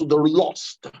voices to the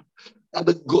lost. That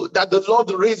the Lord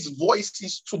raise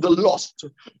voices to the lost.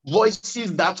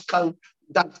 Voices that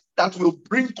will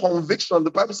bring conviction. The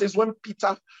Bible says when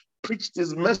Peter preached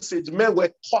his message, men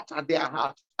were caught at their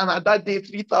heart. And at that day,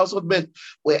 3,000 men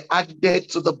were added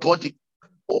to the body.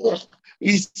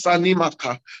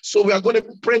 So we are going to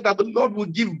be praying that the Lord will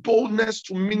give boldness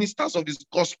to ministers of his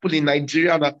gospel in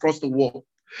Nigeria and across the world.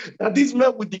 That these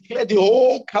men will declare the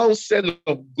whole counsel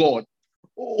of God.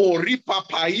 That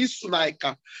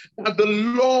the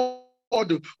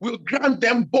Lord will grant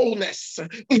them boldness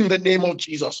in the name of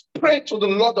Jesus. Pray to the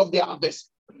Lord of the harvest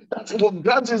that he will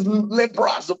grant his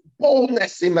laborers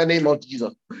boldness in the name of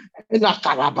Jesus.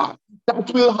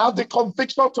 That will have the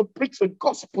conviction to preach the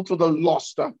gospel to the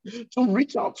lost, to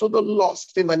reach out to the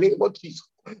lost in the name of Jesus.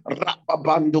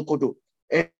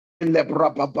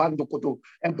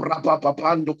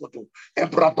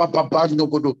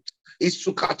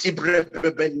 Isukati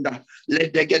brebenda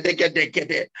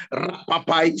ledegedegede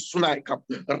rapapa isunaika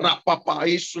rapapa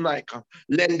isunaika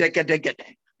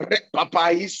lendegedegede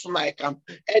repapa isunaika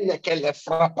enekele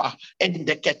frapa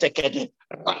endeketekede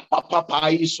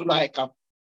rapapa isunaika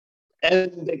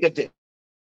endegede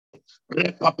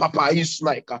repapa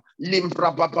isunaika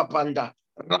limbra papapanda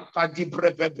rakadi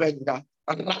brebenda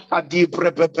rakadi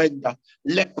brebenda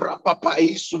lepra papa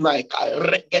isunaika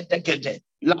regedegede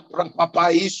la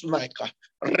papa isunaika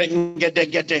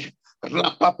rengedegede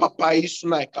la papa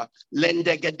isunaika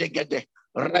lendegedegede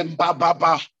remba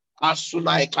baba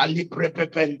asunaika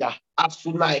librepependa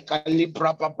asunaika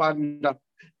librapapanda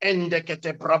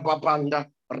endekete brababanda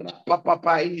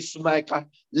rapapa isunaika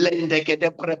lendegede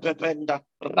brepependa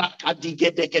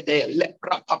rakadigedegede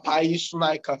leprapapa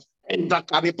isunaika enda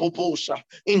karipoposa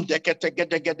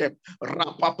indekete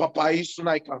rapapa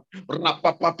isunaika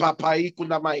rapapa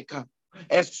ikunamaika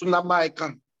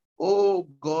esunamaika. Oh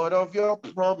God of your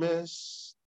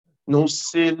promise, no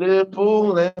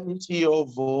syllable empty or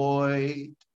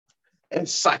void. And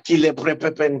sakile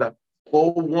prepependa.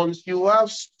 Oh, once you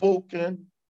have spoken,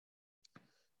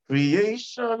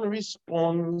 creation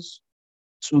responds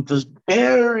to the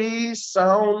very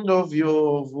sound of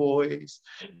your voice.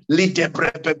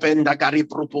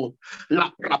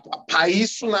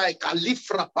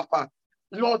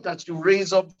 Lord, that you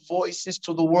raise up voices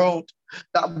to the world,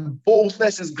 that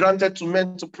boldness is granted to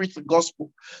men to preach the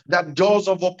gospel, that doors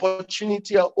of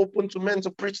opportunity are open to men to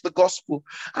preach the gospel,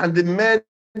 and the men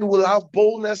will have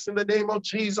boldness in the name of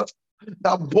Jesus.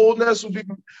 That boldness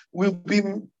will be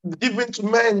given to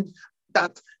men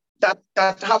that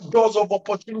have doors of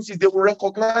opportunities. They will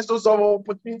recognize those doors of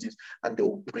opportunities and they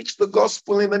will preach the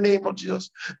gospel in the name of Jesus.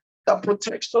 That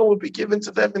protection will be given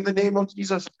to them in the name of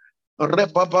Jesus.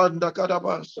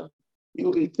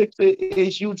 It takes a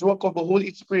huge work of the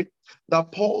Holy Spirit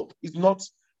that Paul is not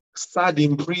sad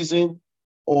in prison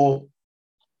or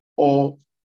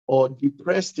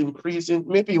depressed in prison.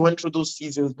 Maybe he went through those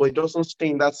seasons, but he doesn't stay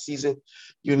in that season,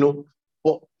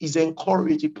 But he's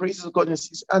encouraged, he praises God,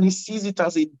 and he sees it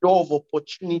as a door of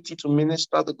opportunity to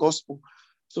minister the gospel.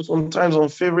 So sometimes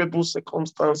unfavorable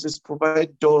circumstances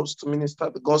provide doors to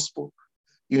minister the gospel,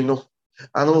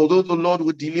 And although the Lord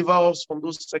will deliver us from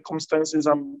those circumstances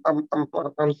and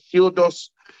shield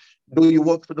us, though you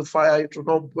walk through the fire, it will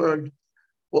not burn.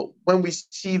 But when we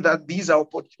see that these are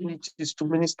opportunities to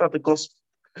minister the gospel,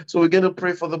 so we're going to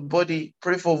pray for the body,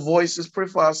 pray for voices, pray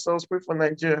for ourselves, pray for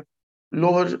Nigeria.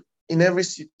 Lord, in every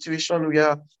situation we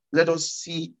are, let us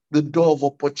see the door of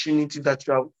opportunity that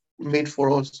you have made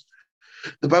for us.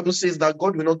 The Bible says that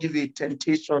God will not give you a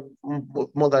temptation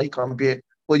more than you can bear,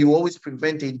 but you always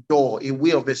prevent a door, a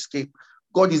way of escape.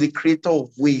 God is a creator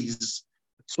of ways.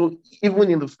 So even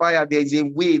in the fire, there's a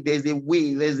way, there's a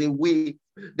way, there's a way,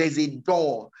 there's a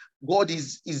door. God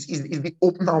is the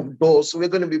opener of doors. So we're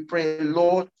going to be praying,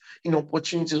 Lord, in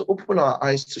opportunities, open our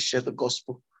eyes to share the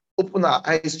gospel. Open our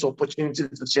eyes to opportunity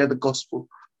to share the gospel.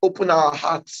 Open our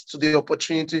hearts to the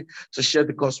opportunity to share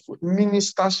the gospel.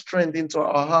 Minister strength into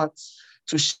our hearts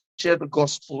to share the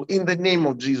gospel in the name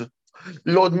of Jesus.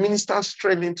 Lord, minister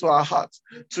strength into our hearts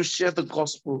to share the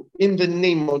gospel in the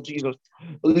name of Jesus.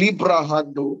 Libra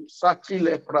hando,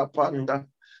 sakile prapanda.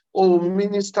 Oh,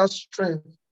 minister strength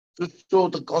to show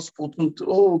the gospel to,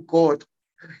 oh God.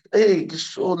 Hey,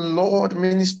 so Lord,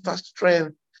 minister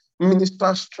strength.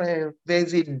 Minister strength.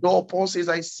 There's a door. Paul says,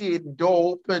 I see a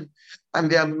door open, and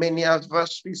there are many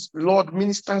adversaries. Lord,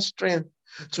 minister strength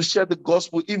to share the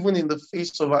gospel even in the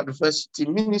face of adversity.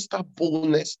 Minister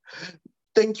boldness.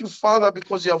 Thank you, Father,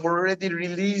 because you have already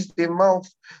released a mouth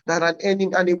that an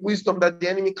enemy and a wisdom that the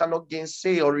enemy cannot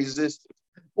gainsay or resist.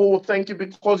 Oh, thank you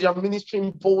because you are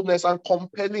ministering boldness and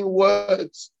compelling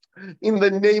words in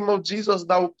the name of Jesus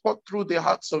that will cut through the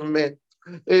hearts of men.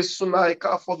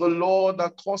 For the Lord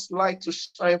that caused light to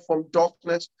shine from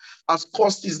darkness has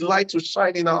caused his light to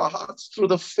shine in our hearts through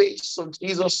the face of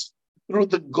Jesus, through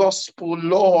the gospel,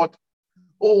 Lord.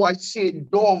 Oh, I see a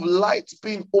door of light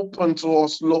being opened to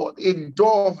us, Lord. A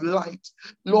door of light.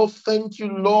 Lord, thank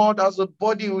you, Lord. As a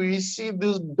body, we receive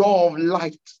this door of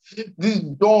light. This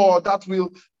door that will,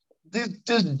 this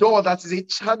door that is a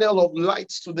channel of light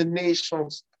to the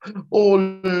nations. Oh,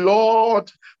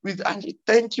 Lord, and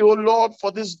thank you, Lord,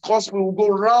 for this gospel will go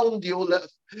round the whole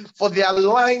earth. For their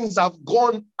lines have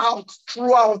gone out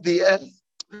throughout the earth.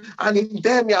 And in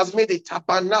them he has made a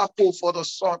tabernacle for the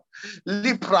Son.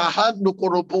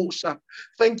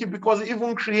 Thank you because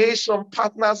even creation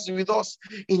partners with us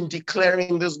in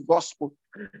declaring this gospel.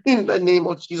 In the name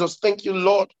of Jesus, thank you,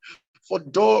 Lord, for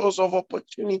doors of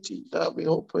opportunity that we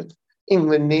open. In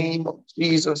the name of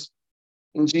Jesus.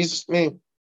 In Jesus' name.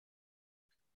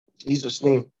 Jesus'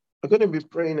 name. We're going to be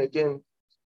praying again.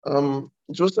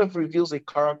 Joseph reveals a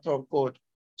character of God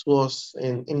to us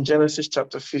in Genesis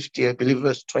chapter 50, I believe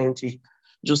verse 20.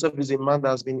 Joseph is a man that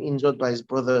has been injured by his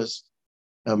brothers.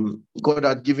 God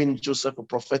had given Joseph a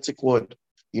prophetic word,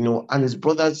 and his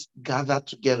brothers gathered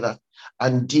together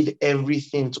and did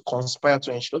everything to conspire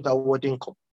to ensure that word didn't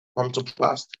come to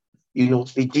pass.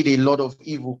 They did a lot of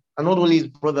evil. And not only his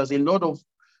brothers, a lot of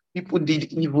people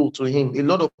did evil to him. A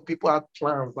lot of people had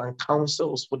plans and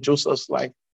counsels for Joseph's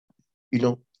life,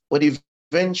 but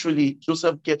eventually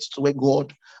Joseph gets to where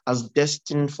God has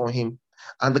destined for him.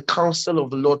 And the counsel of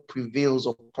the Lord prevails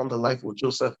upon the life of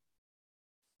Joseph.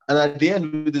 And at the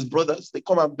end with his brothers, they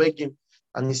come and beg him.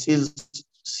 And he says,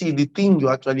 see, the thing you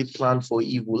actually planned for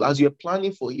evil, as you're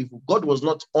planning for evil, God was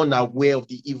not unaware of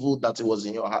the evil that was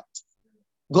in your heart.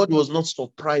 God was not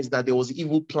surprised that there was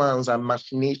evil plans and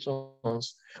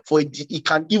machinations, for it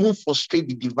can even frustrate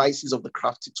the devices of the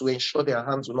crafty to ensure their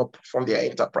hands will not perform their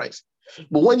enterprise.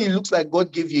 But when it looks like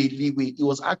God gave you a leeway, it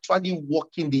was actually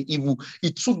working the evil.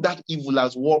 He took that evil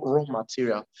as raw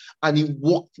material and he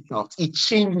worked it out. He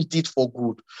changed it for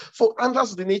good. And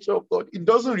that's the nature of God. It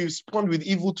doesn't respond with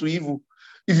evil to evil.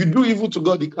 If you do evil to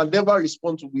God, it can never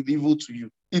respond with evil to you.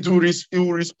 It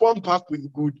will respond back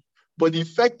with good. But the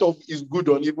effect of is good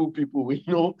on evil people, we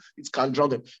know it can drown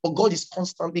them. But God is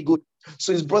constantly good.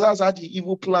 So his brothers had the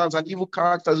evil plans and evil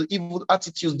characters, evil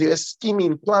attitudes. They were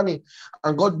scheming, planning.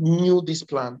 And God knew these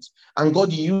plans. And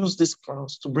God used these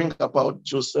plans to bring about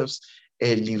Joseph's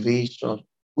elevation,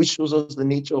 which shows us the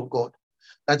nature of God.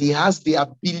 That he has the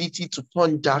ability to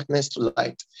turn darkness to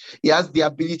light. He has the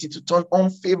ability to turn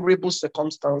unfavorable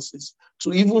circumstances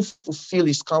to even fulfill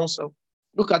his counsel.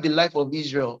 Look at the life of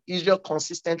Israel. Israel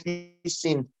consistently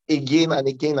sinned again and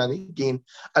again and again,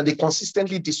 and they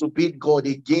consistently disobeyed God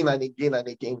again and again and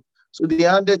again. So they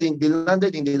landed in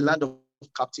the land of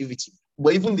captivity.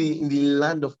 But even in the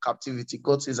land of captivity,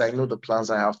 God says, I know the plans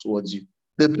I have towards you.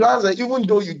 The plans that even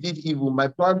though you did evil, my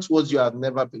plan towards you have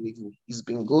never been evil. It's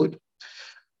been good.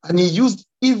 And he used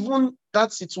even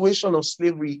that situation of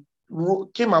slavery,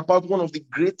 came about one of the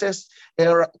greatest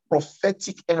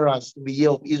prophetic eras in the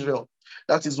year of Israel.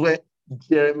 That is where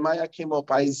Jeremiah came up,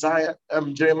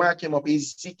 Jeremiah came up,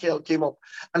 Ezekiel came up,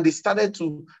 and they started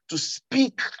to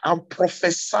speak and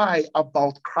prophesy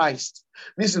about Christ.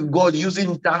 This is God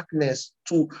using darkness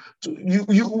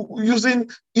using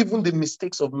even the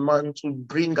mistakes of man to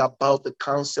bring about the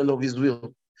counsel of his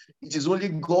will. It is only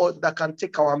God that can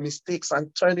take our mistakes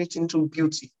and turn it into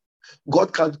beauty.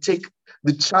 God can take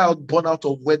the child born out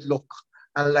of wedlock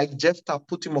and like Jephthah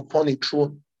put him upon a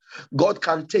throne. God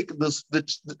can take this,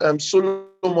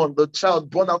 Solomon, the child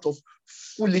born out of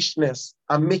foolishness,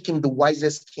 and make him the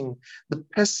wisest king. The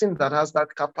person that has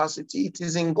that capacity, it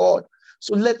is in God.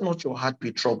 So let not your heart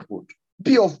be troubled.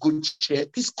 Be of good cheer.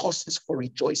 This cause is for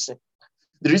rejoicing.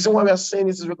 The reason why we are saying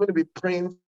this is we're going to be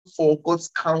praying for God's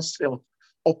counsel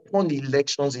upon the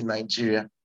elections in Nigeria.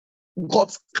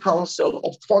 God's counsel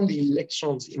upon the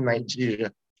elections in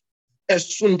Nigeria.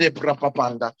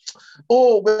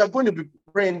 Oh, we are going to be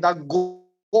praying that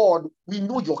God, we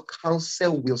know your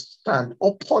counsel will stand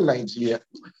upon Nigeria.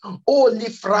 Oh,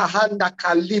 Lifrahanda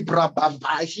Kalibra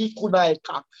Babahi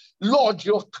Kunaika. Lord,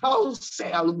 your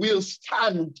counsel will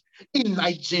stand in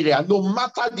Nigeria, no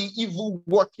matter the evil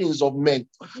workings of men.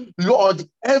 Lord,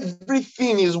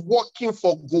 everything is working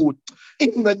for good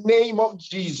in the name of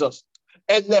Jesus.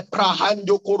 Ele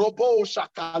prahando korobo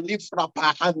shakalifra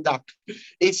pahanda.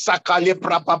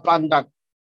 Isakalibra papanda.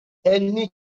 Eni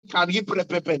kalibre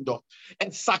pependo.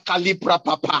 And sakalibra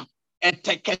papa.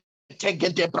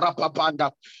 And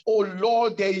oh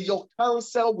Lord, your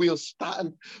counsel will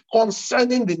stand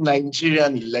concerning the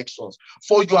Nigerian elections.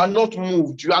 For you are not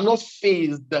moved, you are not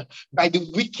fazed by the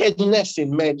wickedness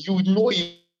in men. You know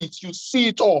it, you see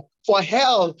it all. For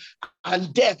hell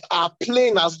and death are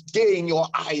plain as day in your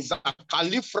eyes.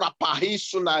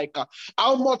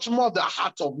 How much more the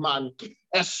heart of man?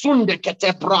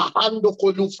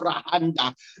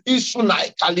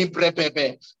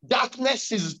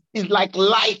 Darkness is like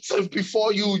light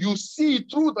before you. You see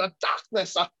through the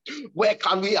darkness. Where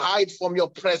can we hide from your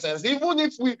presence? Even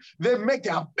if they make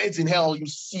their beds in hell, you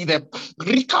see them.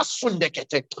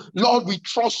 Lord, we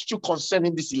trust you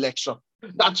concerning this election,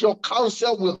 that your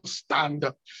counsel will stand,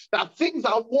 that things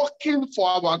are working for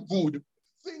our good.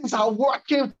 Things are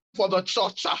working for the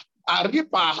church.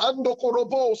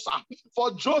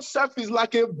 For Joseph is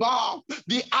like a bow.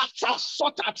 The archer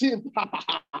shot at him,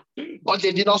 but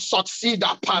they did not succeed.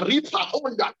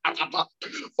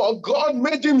 For God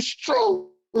made him strong.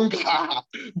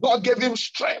 God gave him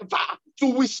strength to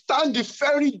withstand the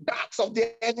fiery darts of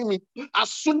the enemy.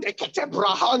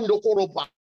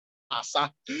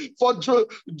 For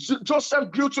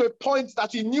Joseph grew to a point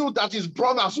that he knew that his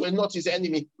brothers were not his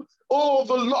enemy. Oh,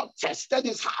 the Lord tested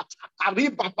his heart.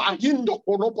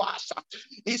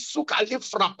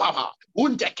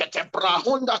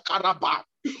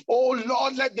 Oh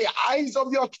Lord, let the eyes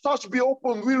of your church be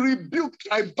open. We rebuke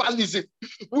tribalism.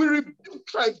 We rebuke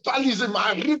tribalism.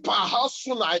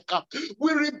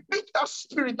 We rebuke that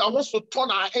spirit that wants to turn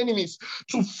our enemies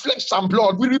to flesh and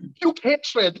blood. We rebuke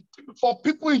hatred for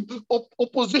people in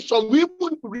opposition. We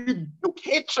even rebuke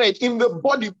hatred in the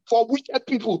body for wicked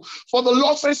people. For the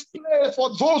Lord says, pray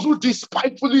for those who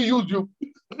despitefully use you.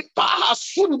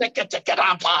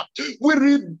 We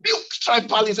rebuke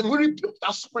tribalism. We rebuke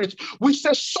that spirit. We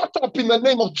say, shut up in the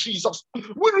name of Jesus.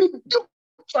 We rebuke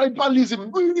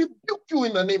tribalism. We rebuke you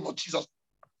in the name of Jesus.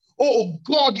 Oh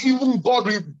God, even God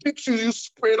rebukes you, you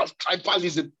spirit of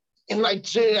tribalism in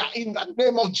Nigeria in the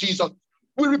name of Jesus.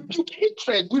 We rebuke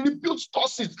hatred. We rebuke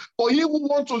curses. For he who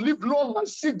wants to live long and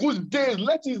see good days,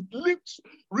 let his lips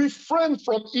refrain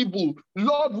from evil.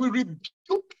 Lord, we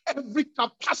rebuke every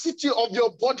capacity of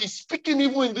your body speaking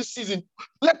evil in this season.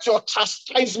 Let your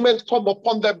chastisement come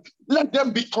upon them. Let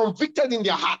them be convicted in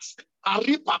their hearts.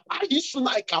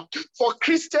 For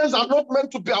Christians are not meant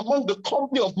to be among the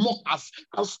company of mockers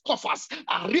and scoffers.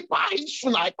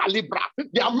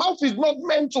 Their mouth is not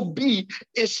meant to be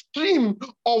a stream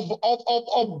of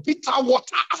bitter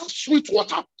water and sweet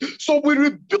water. So we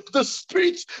rebuke the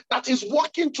spirit that is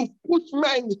working to put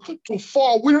men to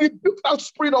fall. We rebuke that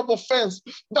spirit of offense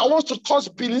that wants to cause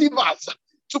believers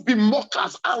to be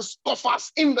mockers and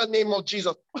scoffers in the name of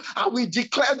Jesus. And we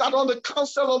declare that on the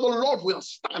counsel of the Lord will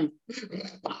stand.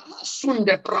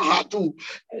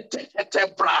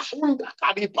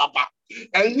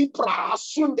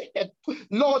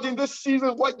 Lord, in this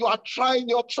season when you are trying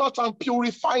your church and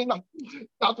purifying,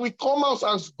 that we come out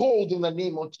as gold in the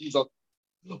name of Jesus.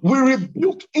 We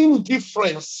rebuke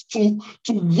indifference to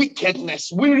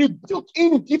wickedness. We rebuke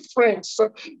indifference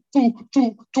to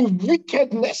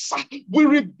wickedness. We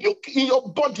rebuke in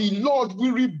your body, Lord, we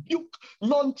rebuke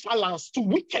nonchalance to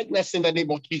wickedness in the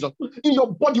name of Jesus. In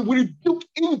your body, we rebuke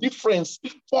indifference,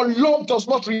 for love does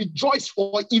not rejoice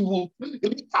for evil.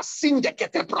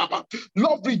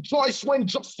 Love rejoice when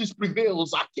justice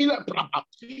prevails.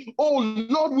 Oh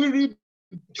Lord, we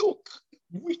rebuke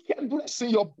wickedness in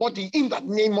your body in the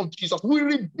name of Jesus. We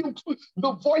rebuke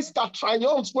the voice that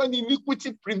triumphs when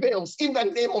iniquity prevails in the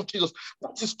name of Jesus.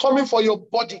 That is coming for your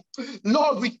body.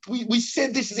 Lord, we say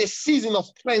this is a season of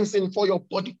cleansing for your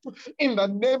body in the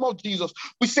name of Jesus.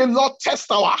 We say, Lord,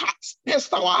 test our hearts,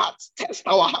 test our hearts, test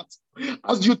our hearts.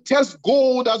 As you test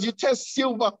gold, as you test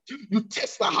silver, you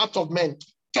test the heart of men.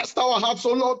 Test our hearts,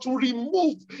 oh Lord, to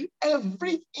remove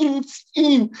every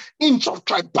inch of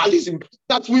tribalism,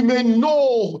 that we may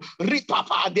know,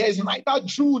 Ripapa, there is neither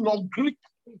Jew nor Greek,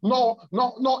 nor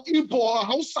Igbo or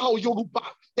Hausa or Yoruba.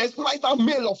 There's neither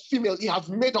male or female. He has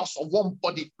made us of one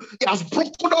body. He has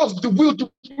broken us the will to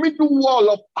middle wall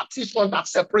of partition that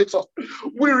separates us.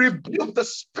 We rebuke the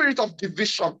spirit of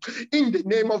division in the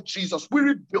name of Jesus. We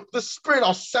rebuke the spirit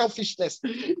of selfishness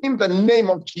in the name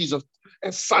of Jesus.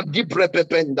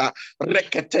 Sadibrebebenda,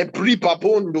 rekete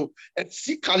bribabondo, et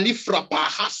sikalifra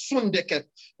pahasundeke,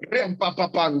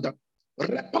 rempapapanda.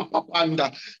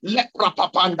 Repapapanda,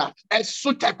 leprapapanda,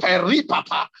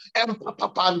 esuteperipapa,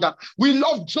 empapapanda. We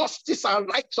love justice and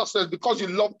righteousness because you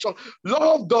love justice.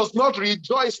 Love does not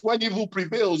rejoice when evil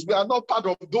prevails. We are not part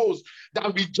of those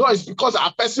that rejoice because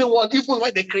our person won, even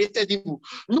when they created evil.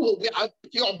 No, we are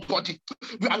pure body.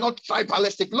 We are not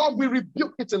tribalistic. Lord, we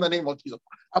rebuke it in the name of Jesus.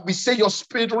 And we say your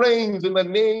spirit reigns in the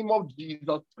name of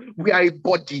Jesus. We are a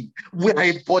body. We are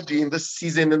a body in this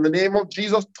season in the name of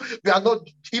Jesus. We are not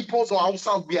peoples or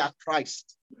ourselves. We are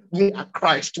Christ. We are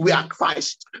Christ. We are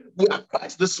Christ. We are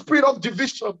Christ. The spirit of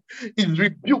division is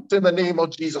rebuked in the name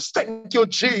of Jesus. Thank you,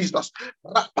 Jesus.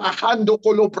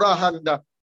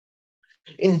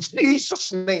 In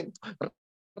Jesus' name.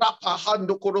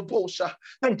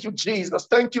 Thank you, Jesus.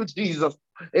 Thank you, Jesus.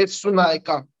 It's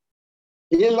Sunaika.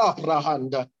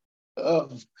 The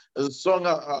song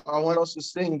I want us to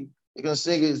sing, you can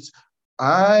sing it.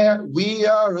 We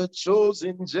are a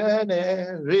chosen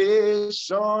generation.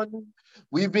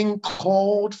 We've been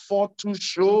called for to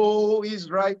show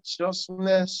his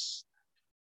righteousness.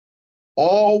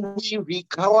 All we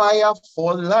require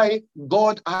for life,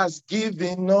 God has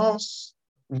given us.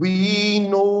 We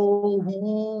know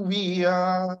who we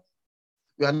are.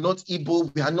 We are not Igbo,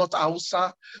 we are not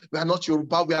Hausa, we are not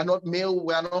Yoruba, we are not male,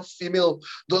 we are not female.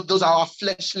 Those are our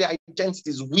fleshly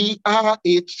identities. We are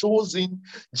a chosen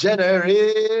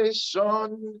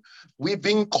generation. We've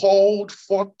been called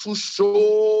for to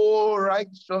show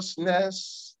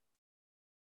righteousness.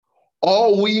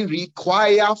 All we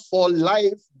require for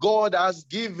life, God has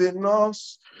given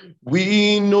us.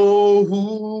 We know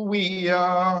who we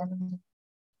are.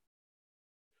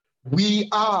 We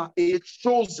are a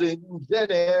chosen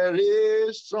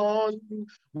generation.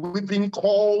 We've been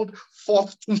called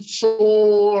forth to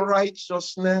show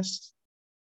righteousness.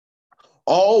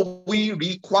 All we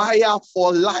require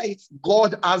for life,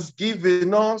 God has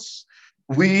given us.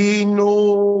 We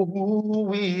know who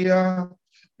we are.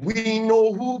 We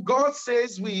know who God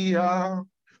says we are.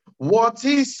 What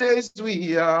he says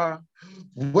we are.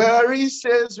 Where he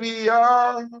says we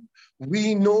are.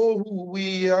 We know who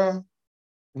we are.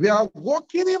 We are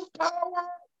walking in power.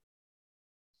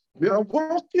 We are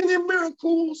walking in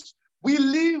miracles. We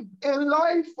live a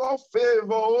life of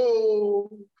favor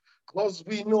because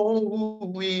we know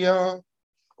who we are.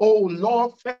 Oh,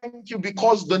 Lord, thank you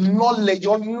because the knowledge,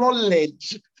 your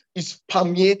knowledge is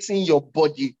permeating your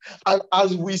body. And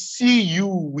as we see you,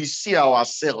 we see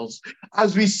ourselves.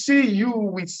 As we see you,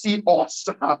 we see us.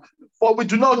 For we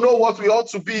do not know what we ought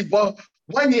to be, but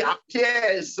when he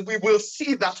appears, we will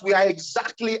see that we are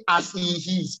exactly as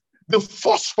he is. The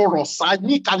phosphorus,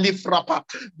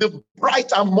 the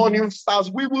bright and morning stars.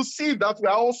 We will see that we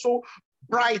are also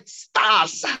bright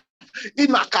stars. In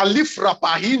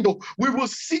Nakalifrapa, we will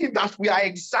see that we are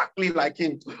exactly like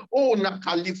him. Oh,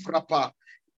 Nakalifrapa.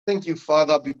 Thank you,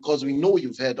 Father, because we know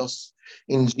you've heard us.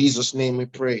 In Jesus' name we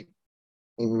pray.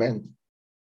 Amen.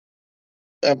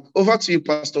 Over to you,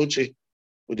 Pastor Uche.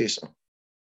 Udesa.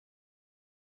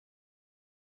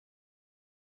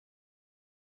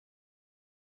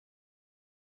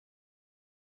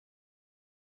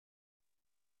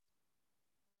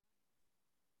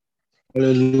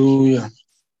 Hallelujah.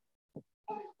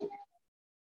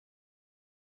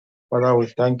 Father, we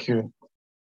thank you.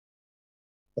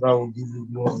 Father, we give you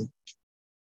glory.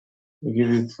 We give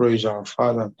you praise, our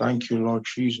Father. Thank you, Lord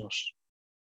Jesus.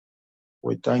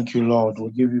 We thank you, Lord.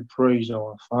 We give you praise,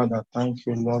 our Father. Thank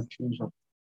you, Lord Jesus.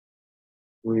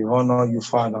 We honor you,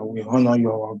 Father. We honor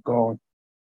you, our God.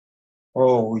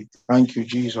 Oh, we thank you,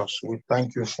 Jesus. We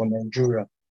thank you for Nigeria.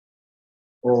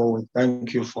 Oh, we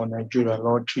thank you for Nigeria,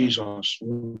 Lord Jesus.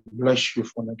 We bless you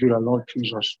for Nigeria, Lord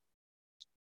Jesus.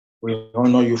 We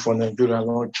honor you for Nigeria,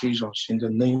 Lord Jesus, in the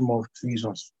name of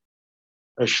Jesus.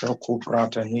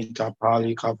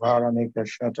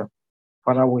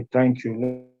 Father, we thank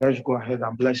you. Let's go ahead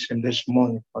and bless him this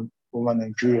morning over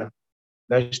Nigeria.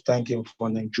 Let's thank him for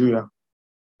Nigeria.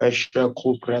 Father,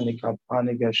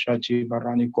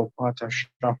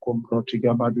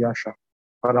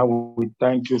 we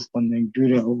thank you for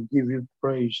Nigeria. We'll give you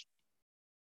praise.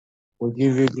 We'll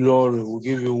give you glory. We'll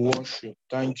give you worship.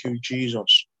 Thank you,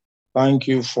 Jesus. Thank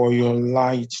you for your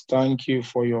light. Thank you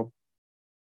for your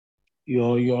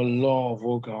love,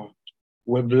 oh God.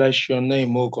 We bless your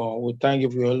name, oh God. We thank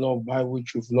you for your love by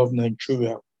which you've loved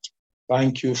Nigeria.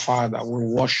 Thank you, Father. We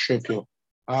worship you.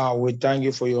 We thank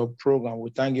you for your program. We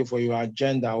thank you for your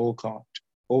agenda, oh God,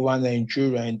 over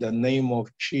Nigeria in the name of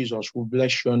Jesus. We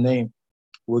bless your name.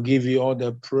 We'll give you all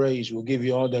the praise. We'll give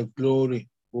you all the glory.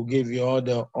 We'll give you all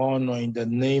the honor in the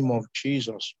name of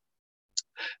Jesus.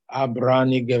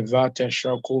 Abrani Gevate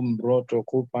Shakum Broto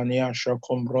Kupania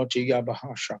Shakum Brotiga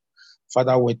Bahasha.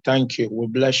 Father, we thank you. We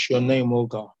bless your name, oh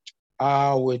God.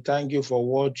 We thank you for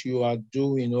what you are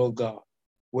doing, oh God.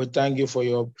 We thank you for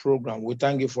your program. We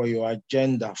thank you for your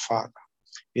agenda, Father.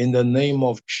 In the name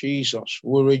of Jesus,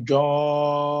 we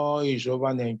rejoice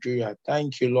over Nigeria.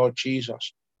 Thank you, Lord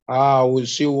Jesus. We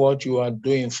see what you are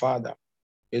doing, Father.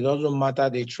 It doesn't matter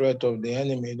the threat of the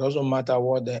enemy. It doesn't matter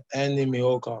what the enemy,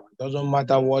 oh God. It doesn't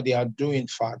matter what they are doing,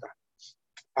 Father.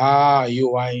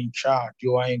 You are in charge.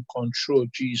 You are in control,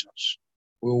 Jesus.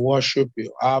 We worship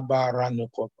you. Abba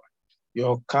Ranukopa.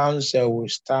 Your counsel will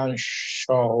stand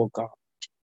sure, oh God.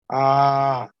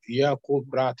 Yakub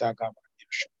Brata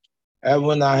Gabadish.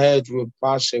 Heaven and earth will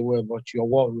pass away, but your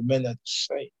word remaineth the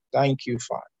same. Thank you,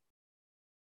 Father.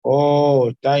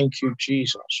 Oh, thank you,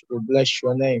 Jesus. We bless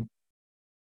your name.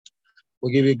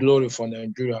 We give you glory for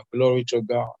Nigeria. Glory to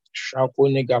God.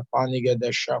 Shakuniga paniga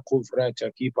de shaku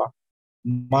vrete kipa.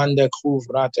 Mande ku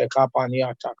vrate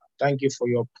kapaniata. Thank you for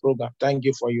your program. Thank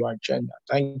you for your agenda.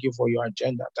 Thank you for your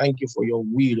agenda. Thank you for your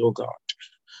will, oh God.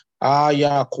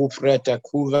 Aya kufrete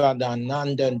kuva da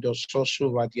nanden do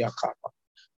sosu vadiakapa.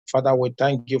 Father, we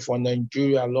thank you for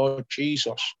Nigeria, Lord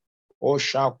Jesus. O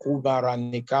shakubara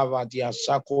nikava dia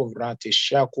sako vrate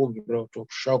shako vroto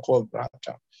shako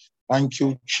vrata. Thank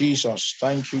you, Jesus.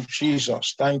 Thank you,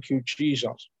 Jesus. Thank you,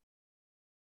 Jesus.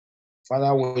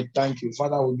 Father, we thank you.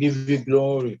 Father, we give you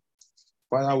glory.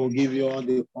 Father, we give you all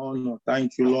the honor.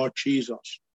 Thank you, Lord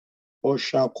Jesus. O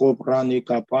shako prani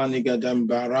kapani gadem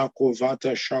barako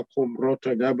vata shako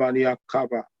brote gabalia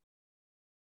kaba.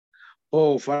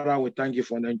 Oh, Father, we thank you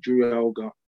for Nigeria, oh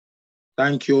God.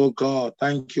 Thank you, oh God.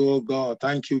 Thank you, oh God.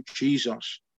 Thank you,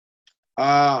 Jesus.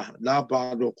 The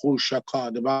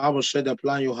Bible said the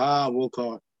plan you have, oh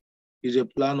God, is a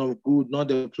plan of good,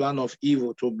 not a plan of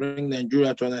evil, to bring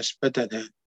Nigeria to an expected end.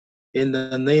 In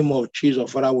the name of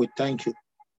Jesus, Father, we thank you.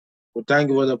 We thank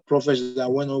you for the prophets that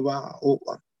went over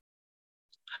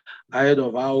ahead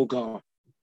of our God.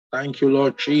 Thank you,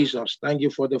 Lord Jesus. Thank you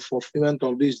for the fulfillment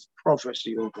of this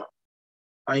prophecy, oh God.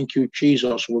 Thank you,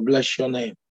 Jesus. We bless your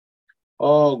name.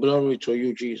 Oh, glory to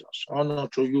you, Jesus. Honor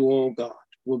to you, oh God.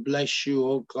 We bless you,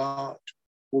 oh God.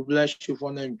 We bless you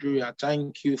for Nigeria.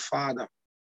 Thank you, Father.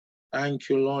 Thank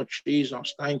you, Lord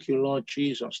Jesus. Thank you, Lord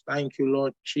Jesus. Thank you,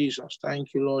 Lord Jesus.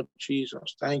 Thank you, Lord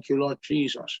Jesus. Thank you, Lord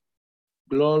Jesus.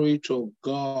 Glory to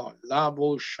God.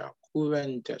 Labo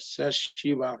shakuvente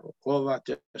seshiva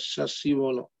rokovate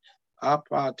sesivolo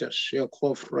apate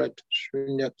shekofret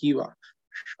shunyakiva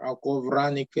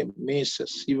shakovranike mese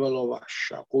sivolova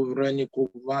shakovreniko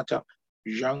vata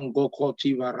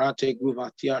jangokoti varate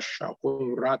guvatia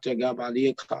shakovrate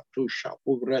gabalika tu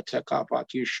shakovrete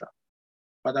kapatisha.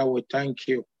 Father, we thank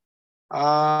you.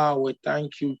 We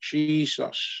thank you,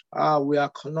 Jesus. We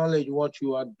acknowledge what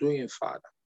you are doing, Father.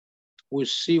 We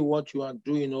see what you are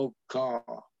doing, oh God.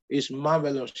 It's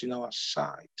marvelous in our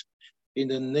sight. In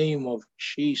the name of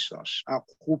Jesus.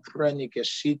 Akuprenike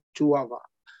situava.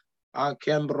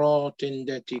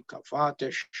 Akembrotindeti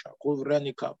kafate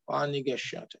shakuvrenika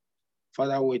panigeshate.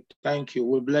 Father, we thank you.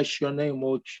 We bless your name,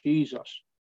 oh Jesus.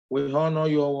 We honor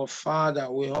you, our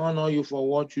Father. We honor you for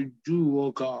what you do,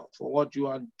 oh God, for what you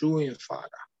are doing, Father.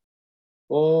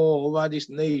 Oh, over this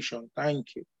nation,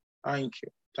 thank you. Thank you.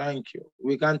 Thank you.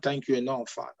 We can't thank you enough,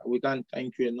 Father. We can't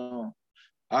thank you enough.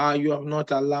 You have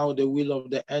not allowed the will of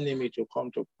the enemy to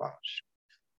come to pass.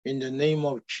 In the name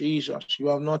of Jesus, you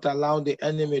have not allowed the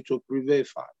enemy to prevail,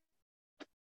 Father.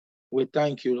 We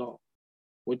thank you, Lord.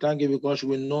 We thank you because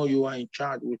we know you are in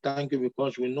charge. We thank you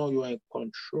because we know you are in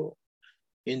control.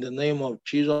 In the name of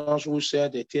Jesus, who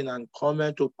said the thing and come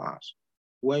to pass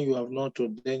when you have not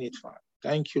ordained it, Father.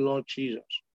 Thank you, Lord Jesus.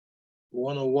 We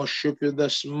want to worship you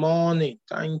this morning.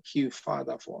 Thank you,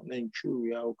 Father, for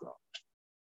Nigeria, oh God.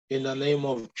 In the name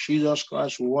of Jesus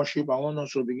Christ, we worship. I want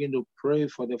us to begin to pray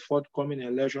for the forthcoming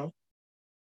election.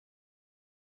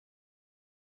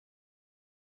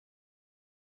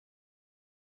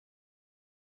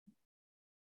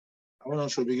 I want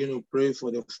us to begin to pray for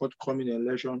the forthcoming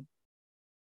election.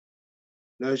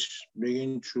 Let's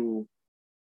begin to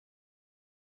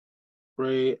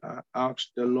pray and ask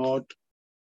the Lord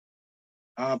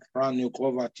that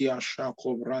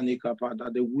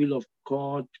the will of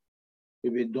God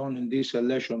will be done in this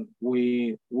election.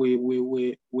 We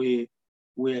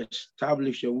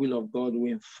establish the will of God.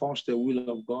 We enforce the will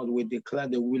of God. We declare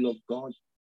the will of God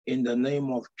in the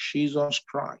name of Jesus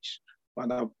Christ, by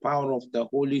the power of the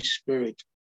Holy Spirit,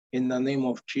 in the name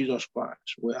of Jesus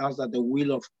Christ. We ask that the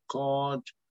will of God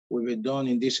will be done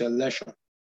in this election.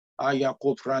 We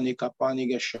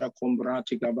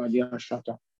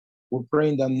pray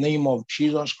in the name of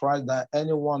Jesus Christ that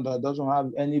anyone that doesn't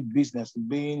have any business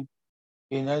being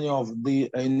in any of the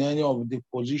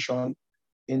position,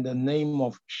 in the name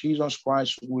of Jesus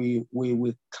Christ, we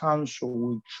cancel,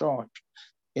 we charge.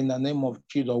 In the name of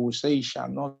Jesus, we say it shall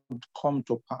not come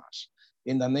to pass.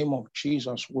 In the name of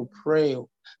Jesus, we pray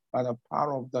by the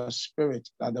power of the Spirit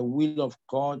that the will of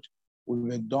God will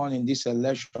be done in this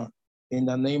election. In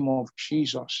the name of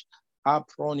Jesus,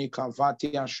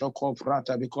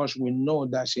 because we know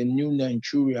that's a new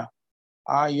Nigeria.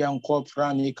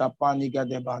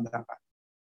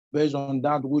 Based on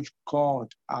that which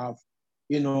God have,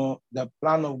 the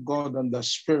plan of God and the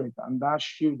Spirit, and that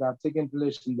shift that's taking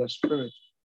place in the Spirit,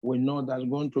 we know there's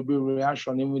going to be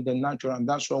reaction in with the natural, and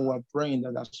that's why we're praying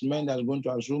that as men that's going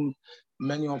to assume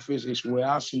many offices, we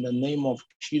ask in the name of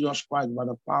Jesus Christ by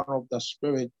the power of the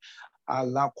Spirit. We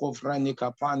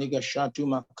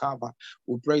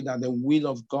pray that the will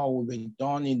of God will be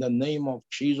done in the name of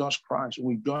Jesus Christ.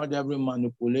 We judge every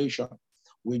manipulation.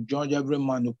 We judge every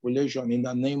manipulation in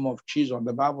the name of Jesus.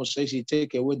 The Bible says he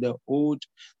take away the old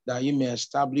that he may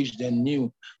establish the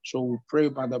new. So we pray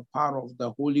by the power of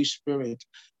the Holy Spirit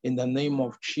in the name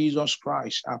of Jesus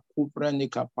Christ.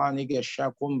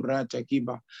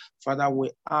 Father,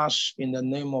 we ask in the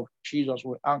name of Jesus,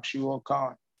 we ask you, oh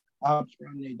God,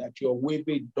 that your will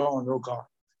be done, oh God.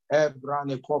 We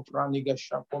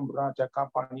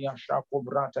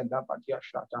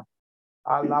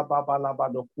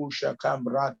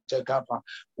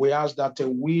ask that the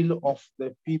will of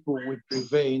the people will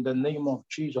prevail in the name of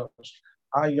Jesus.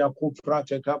 Father,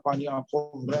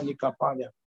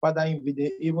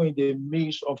 even in the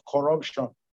midst of corruption,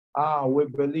 we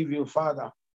believe you,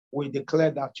 Father. We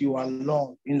declare that you are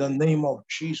Lord in the name of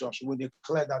Jesus. We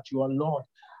declare that you are Lord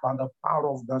by the power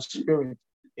of the Spirit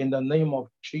in the name of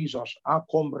Jesus.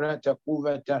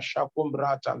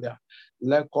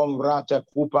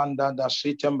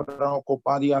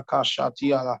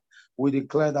 We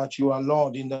declare that you are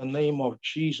Lord in the name of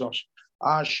Jesus. We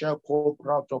ask for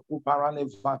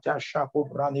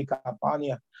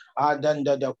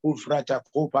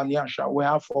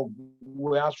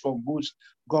good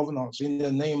governance in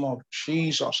the name of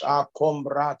Jesus.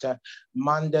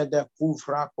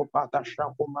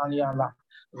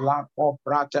 La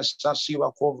coprata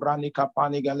sasiva kovranika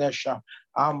panigalesha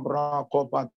ambra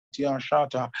kopatia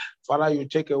shata. Father, you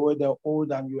take away the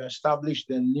old and you establish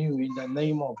the new in the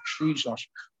name of Jesus.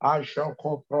 Asha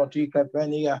koprotika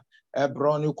penia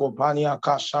ebroni kopania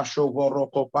kasasho voro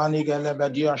kopani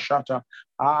gelebedia shata.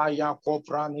 Aya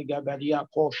koprani gebedia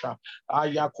kosha.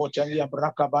 Aya kotelia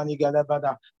brakabani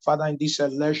gelebeda. Father, in this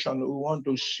election, we want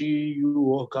to see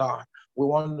you, oh God. We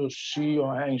want to see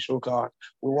your hands, oh God.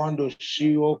 We want to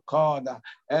see, oh God,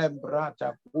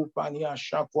 Ebrata Kupania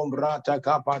Shakombrata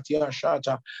Kapatia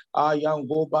Shata,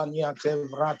 Ayangobania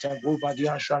Tevrata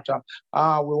Gubadia Shata.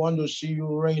 We want to see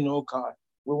you reign, oh God.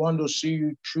 We want to see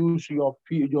you choose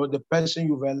the person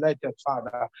you've elected,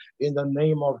 Father, in the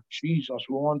name of Jesus.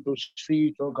 We want to see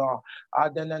it, oh God.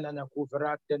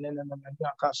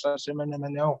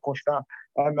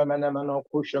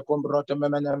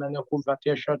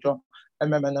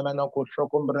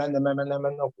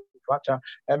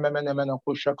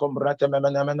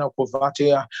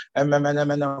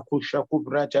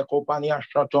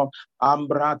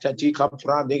 Ambrata tika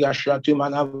pradiga shatu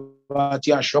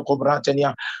manavatia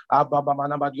shokobratenia ababa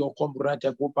manabadio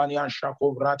kombrate kupania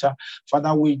shakobrata.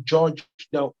 Father, we judge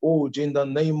the old in the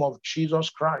name of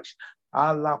Jesus Christ.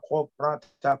 The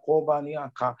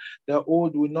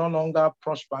old will no longer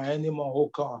prosper anymore, oh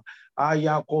God.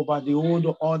 The old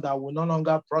order will no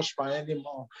longer prosper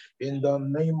anymore. In the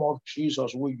name of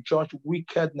Jesus, we judge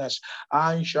wickedness.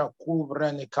 Ansha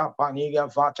kuvreni kapaniga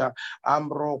vata.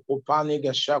 Ambro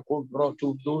kupaniga shakubro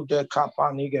to do the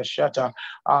kapaniga shata.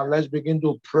 Let's begin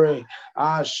to pray.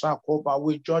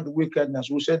 We judge wickedness.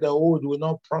 We say the old will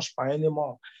not prosper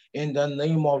anymore. In the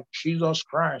name of Jesus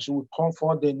Christ, we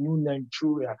comfort the new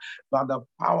Nigeria by the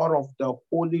power of the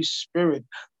Holy Spirit.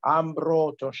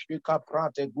 Ambro toshika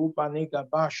prate gubaniga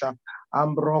basha.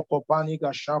 Ambro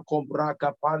kopaniga shako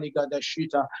braka paniga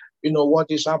deshita. You know what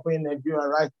is happening in Nigeria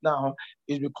right now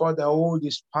is because the old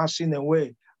is passing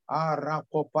away.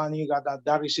 That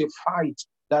there is a fight.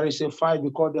 There is a fight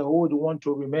because the old want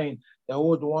to remain. The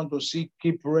old want to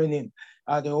keep reigning.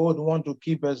 The old want to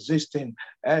keep existing.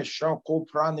 You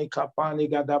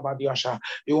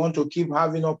want to keep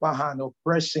having upper hand,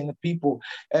 oppressing people.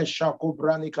 So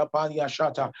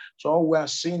all we are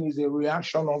seeing is a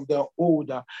reaction of the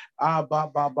older.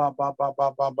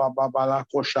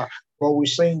 But we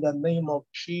say in the name of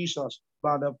Jesus,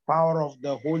 by the power of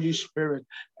the Holy Spirit.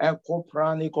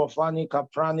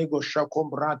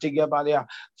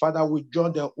 Father, we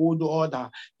judge the old order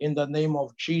in the name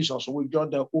of Jesus. We judge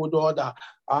the old order.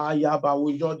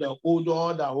 We judge the old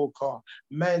order, oh God.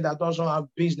 Men that doesn't have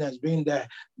business being there.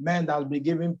 Men that will be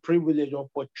given privilege,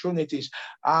 opportunities.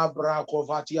 But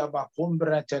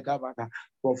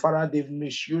Father, they've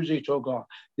misused it, oh God.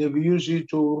 They've used it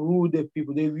to rule the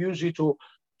people. They've used it to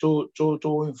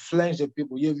influence the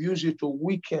people. You've used it to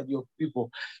weaken your people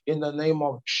in the name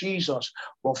of Jesus.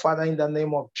 But Father, in the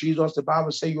name of Jesus, the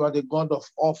Bible says you are the God of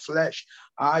all flesh.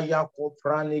 Father,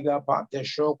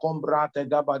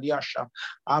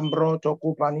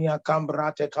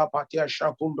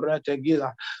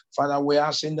 we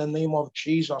ask in the name of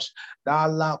Jesus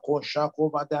that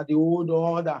the old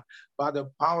order by the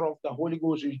power of the Holy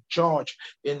Ghost is judged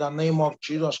in the name of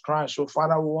Jesus Christ. So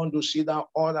Father, we want to see that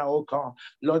order, oh God.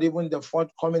 Lord, even the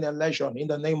forthcoming election in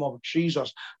the name of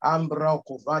Jesus.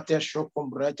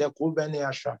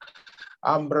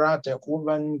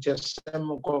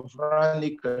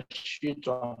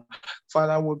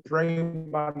 Father, we pray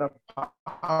by the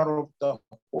power of the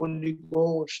Holy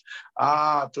Ghost,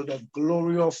 to the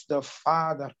glory of the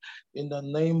Father, in the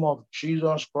name of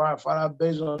Jesus Christ. Father,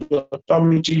 based on the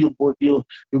authority you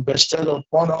bestowed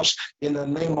upon us, in the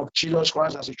name of Jesus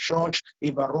Christ, as a church,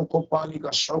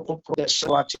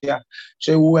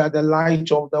 say we are the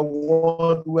light of the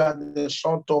world, we are the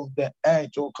salt of the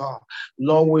earth, oh God.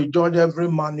 Lord, we judge every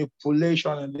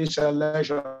manipulation in this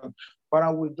election.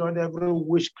 Father, we judge every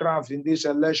witchcraft in this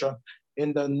election.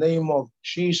 In the name of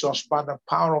Jesus, by the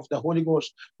power of the Holy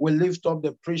Ghost, we lift up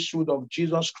the priesthood of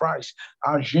Jesus Christ.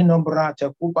 We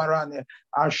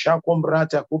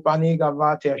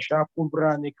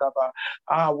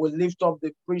lift up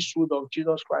the priesthood of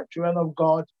Jesus Christ. Children of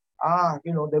God,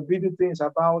 the beautiful things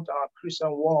about our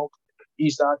Christian walk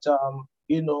is that,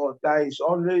 there is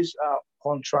always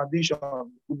contradiction.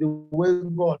 The way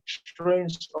God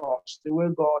trains us, the way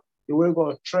God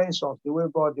trains us, the way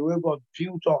God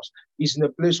built us is in a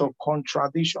place of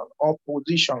contradiction,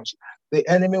 oppositions. The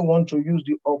enemy wants to use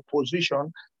the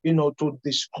opposition, to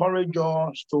discourage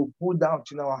us, to put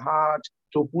doubt in our heart,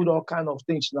 to put all kinds of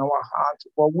things in our heart.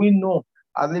 But we know,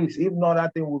 at least, if not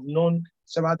that thing we've known,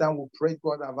 several times we prayed,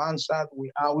 God have answered.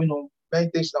 We know many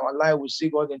things in our life, we see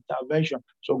God's intervention.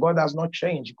 So God has not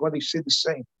changed. God is still the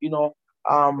same.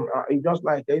 It's just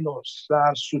like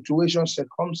situations,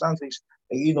 circumstances,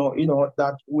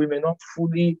 that we may not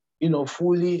fully in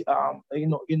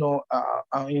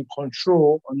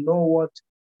control or know what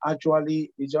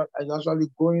actually is actually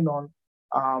going on.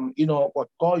 But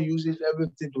God uses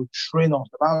everything to train us.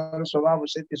 The Bible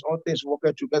says all things work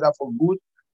together for good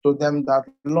to them that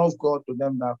love God, to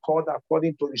them that are called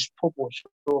according to His purpose.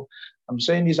 So I'm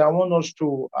saying this, I want us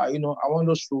to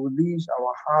release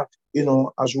our heart,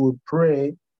 as we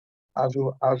pray, as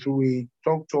we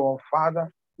talk to our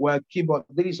Father.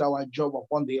 This is our job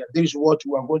upon the earth. This is what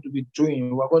we are going to be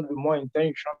doing. We're going to be more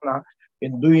intentional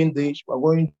in doing this. We're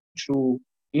going to,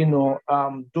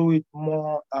 do it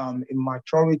more in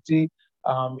maturity,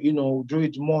 do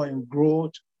it more in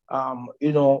growth. We're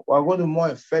going to be more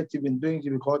effective in doing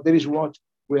it because that is what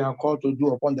we are called to do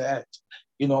upon the earth.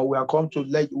 We are called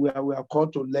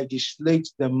to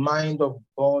legislate the mind of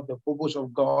God, the purpose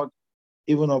of God,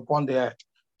 even upon the earth.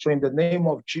 So in the name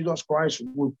of Jesus Christ,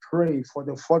 we pray for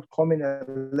the forthcoming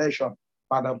election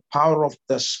by the power of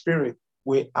the Spirit.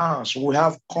 We ask, we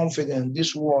have confidence in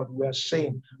this word we are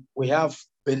saying. We have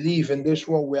believe in this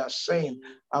word we are saying,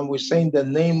 and we say in the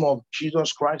name of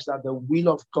Jesus Christ that the will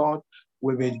of God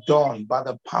will be done by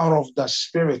the power of the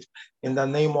Spirit. In the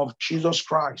name of Jesus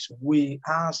Christ, we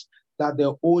ask that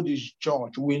the old is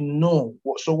judged. We know.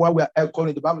 So while we are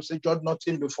echoing, the Bible says, judge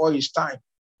nothing before his time.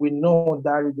 We know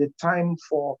that is the time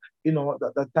for,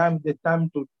 the time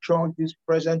to judge this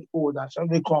present old that shall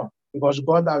come, because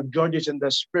God has judges in the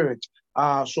Spirit.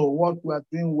 So what we are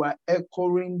doing, we are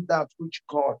echoing that which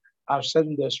God has said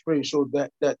in the Spirit. So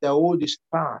that the old is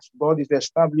past. God is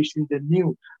establishing the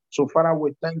new. So Father,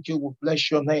 we thank you. We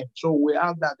bless your name. So we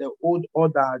ask that the old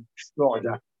order, Lord,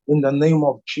 in the name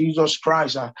of Jesus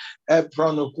Christ. Father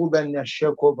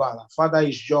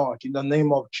is judged in the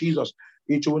name of Jesus.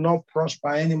 It will not prosper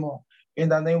anymore in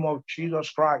the name of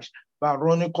Jesus Christ.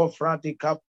 Baronico frati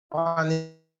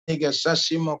kapani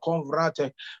sesimo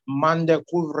convrate mande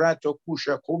cuvrato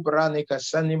kusha kubranica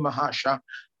sani mahasha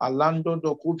alando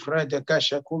do kufre de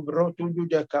kasha kubro to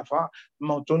de kafa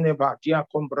motone batia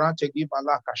combrate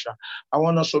gibalakasha. I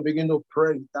want us to begin to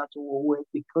pray that we will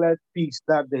declare peace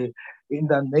that day in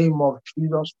the name of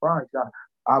Jesus Christ.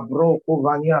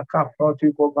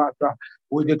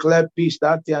 We declare peace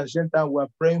that the agenda we're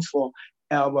praying for.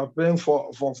 We're praying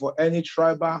for any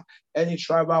tribal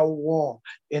war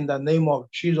in the name of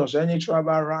Jesus, any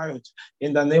tribal riot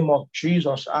in the name of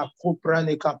Jesus. Father,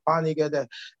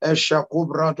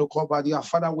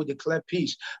 we declare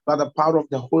peace by the power of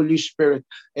the Holy Spirit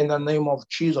in the name of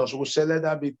Jesus. We say, let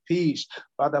there be peace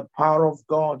by the power of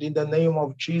God in the name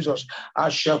of Jesus.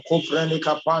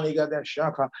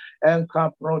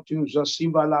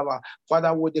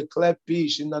 Father, we declare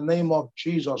peace in the name of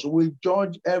Jesus. We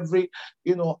judge every,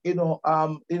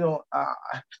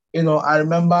 I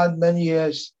remember many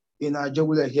years in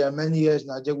Ajegule here,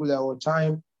 our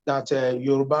time that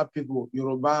Yoruba people,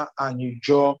 Yoruba and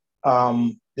Ijaw,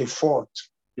 they fought.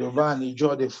 Yoruba and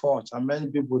Ijaw, they fought, and many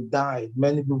people died.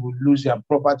 Many people lose their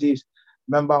properties.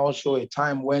 Remember also a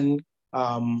time when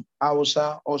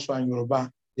Hausa also and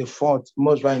Yoruba, they fought.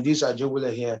 Most by this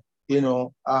Ajegule here,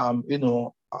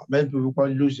 many people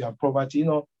can lose their property.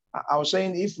 I was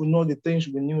saying, if we know the things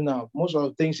we knew now, most of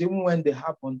the things, even when they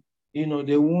happen, they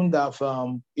wouldn't have,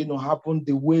 happened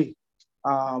the way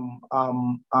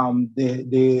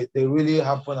they really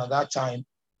happened at that time.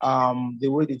 The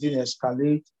way they didn't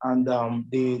escalate, and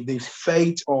the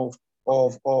fate of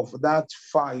that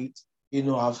fight,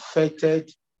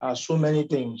 affected so many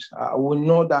things. We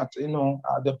know that,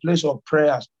 the place of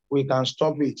prayers, we can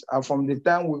stop it. And from the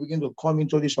time we begin to come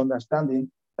into this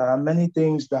understanding, there are many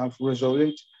things that have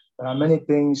resurrected. There are many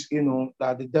things,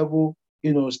 that the devil,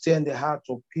 stay in the heart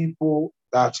of people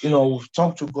that, we've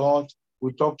talked to God.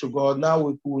 We talk to God. Now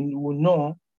we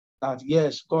know that,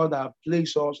 yes, God has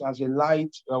placed us as a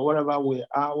light, wherever we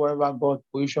are, wherever God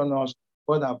positions us,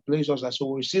 God has placed us. And so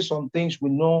we see some things we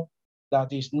know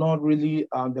that is not really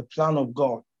the plan of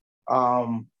God.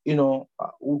 We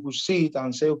will see it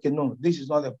and say, okay, no, this is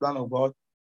not the plan of God.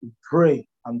 We pray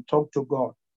and talk to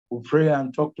God. We pray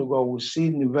and talk to God. We see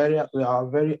in our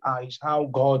very eyes how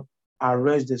God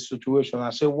arrests the situation. I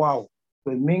say, wow.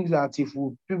 So it means that if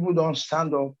people don't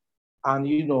stand up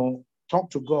and, talk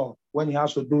to God when he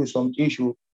has to do with some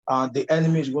issue, the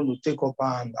enemy is going to take up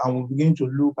and we'll begin to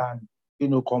look and,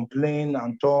 complain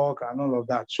and talk and all of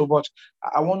that. So, but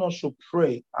I want us to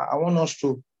pray. I want us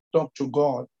to talk to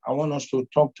God. I want us to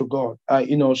talk to God.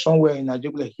 Somewhere in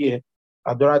Nigeria here,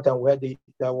 at the right time where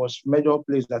there was major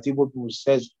place that Igbo people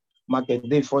says market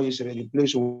day for yesterday, the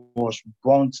place was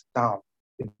burnt down.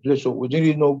 The place, we didn't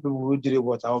really know people who did it,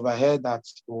 but I overheard that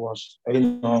it was,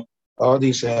 all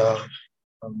these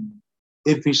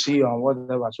APC or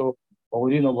whatever. So, but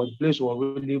we didn't know, but the place was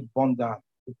really burned down.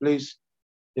 The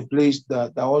place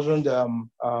that wasn't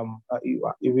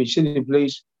if you see the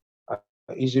place,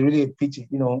 is really a pity,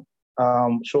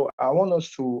 So I want us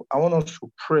to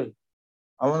pray.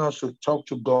 I want us to talk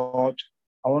to God.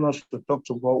 I want us to talk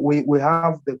to God. We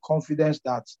have the confidence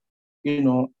that,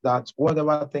 that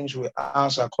whatever things we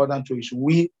ask according to his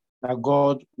will, that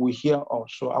God will hear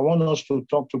us. So I want us to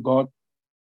talk to God.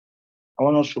 I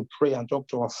want us to pray and talk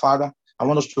to our Father. I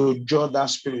want us to judge that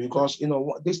spirit, because,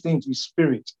 this thing is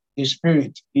spirit. His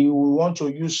spirit. He will want to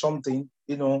use something,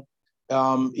 he will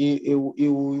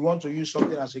want to use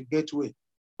something as a gateway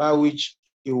by which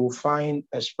he will find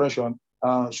expression.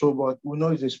 But we know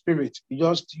it's a spirit. He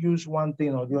just used one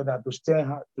thing or the other to stay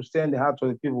in the heart of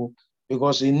the people,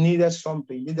 because he needed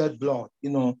something, he needed blood,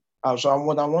 So I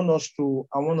want us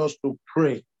to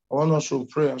pray. I want us to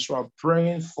pray. So I'm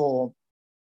praying for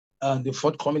the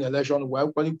forthcoming election. We're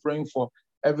actually praying for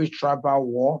every tribal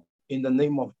war in the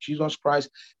name of Jesus Christ.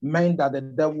 Men that the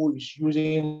devil is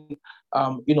using,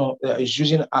 is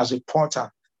using as a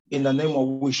porter. In the name of,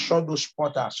 we shut those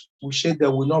porters. We say they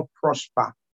will not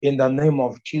prosper in the name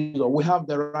of Jesus. We have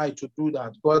the right to do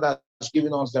that. God has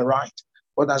given us the right.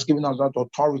 God has given us that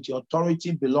authority.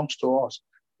 Authority belongs to us,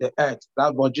 the earth.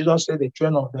 That's what Jesus said, the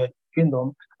children of the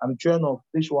kingdom and the children of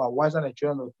this who are wiser than the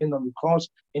children of the kingdom, because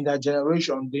in their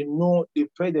generation, they know they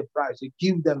pay the price. They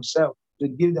give themselves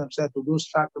to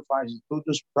those sacrifices, to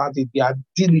those practices. They are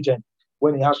diligent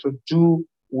when it has to do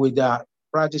with their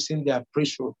practicing their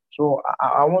priesthood. So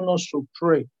I want us to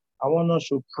pray. I want us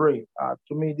to pray.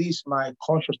 To me, this is my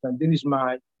consciousness. This is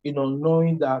my,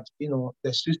 knowing that,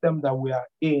 the system that we are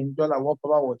in, just like what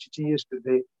Papa was teaching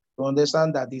yesterday, to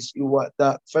understand that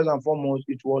that first and foremost,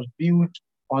 it was built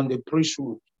on the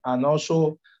priesthood. And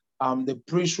also the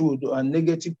priesthood, a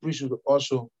negative priesthood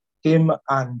also came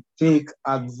and take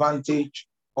advantage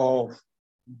of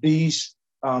this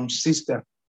system.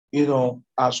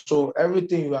 So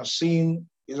everything you are seeing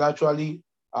is actually,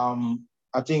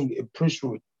 I think, a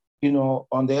priesthood,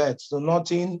 on the earth. So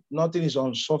nothing is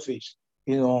on surface,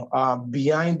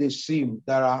 behind the scene,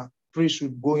 there are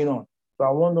priesthood going on. So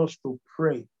I want us to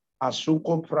pray.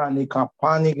 Asuko pranika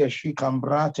panige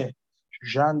shikambrate,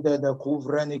 jande de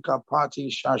kuvrenika pati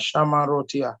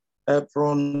shashamarotia,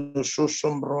 epron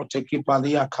susumbrote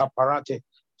kipalia kaparate.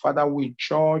 Father, we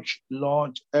judge,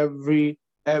 Lord, every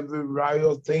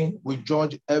riot thing. We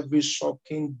judge every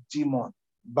sucking demon.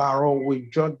 Barrow, we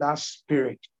judge that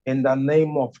spirit in the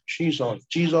name of Jesus.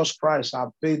 Jesus Christ has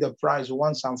paid the price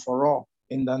once and for all.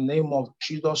 In the name of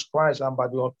Jesus Christ and by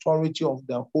the authority of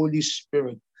the Holy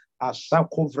Spirit.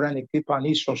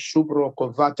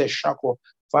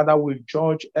 Father, we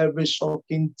judge every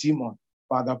sucking demon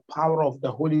by the power of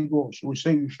the Holy Ghost. We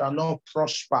say you shall not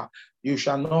prosper. You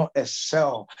shall not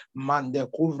excel.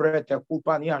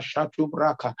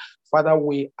 Father,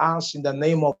 we ask in the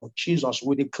name of Jesus,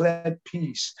 we declare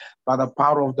peace by the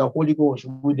power of the Holy Ghost.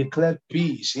 We declare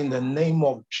peace in the name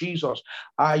of Jesus.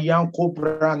 Father,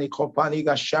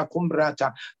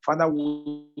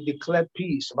 we declare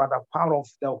peace by the power of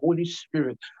the Holy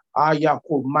Spirit.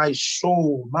 My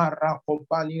soul,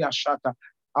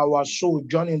 our soul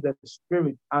join in the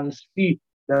spirit and see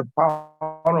the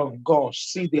power of God,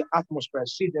 see the atmosphere,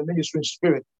 see the ministering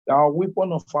spirit. Our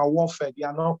weapon of our warfare, they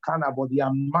are not carnal, but they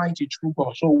are mighty through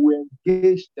God. So we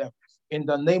engage them in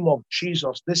the name of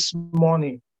Jesus this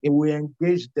morning. We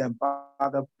engage them by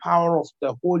the power of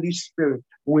the Holy Spirit.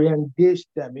 We engage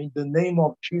them in the name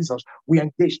of Jesus. We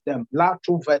engage them.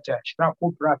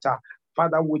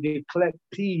 Father, we declare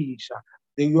peace.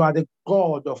 That you are the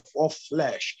God of all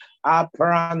flesh. The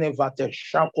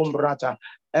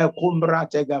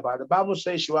Bible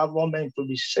says you have all men to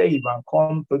be saved and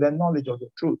come to the knowledge of the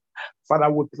truth. Father,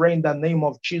 we pray in the name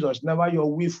of Jesus. Never your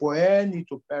will for any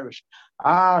to perish.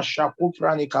 You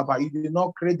did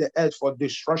not create the earth for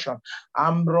destruction.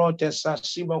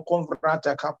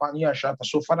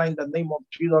 So, Father, in the name of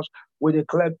Jesus, we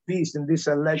declare peace in this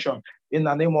election. In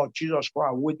the name of Jesus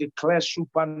Christ, we declare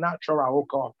supernatural, oh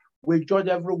God. We judge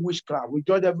every witchcraft. We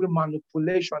judge every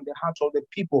manipulation in the hearts of the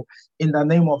people in the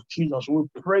name of Jesus. We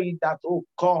pray that, oh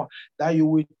God, that you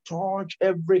will touch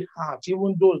every heart,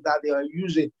 even those that they are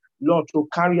using, Lord, to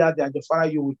carry out their Father,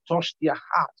 you will touch their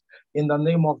heart in the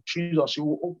name of Jesus. You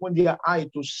will open their eye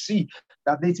to see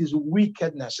that this is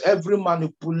wickedness, every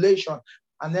manipulation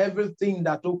and everything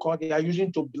that, oh God, they are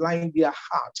using to blind their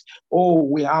heart. Oh,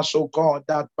 we ask, oh God,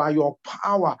 that by your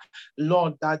power,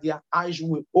 Lord, that their eyes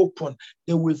will open.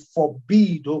 They will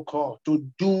forbid, oh God, to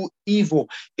do evil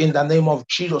in the name of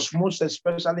Jesus, most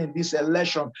especially in this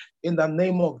election, in the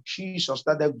name of Jesus,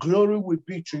 that the glory will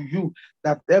be to you,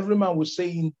 that every man will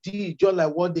say, indeed, just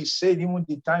like what they said, even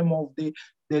the time of the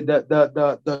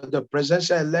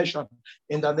presidential election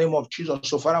in the name of Jesus.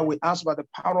 So, Father, we ask by the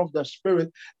power of the Spirit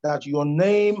that your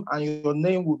name and your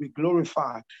name will be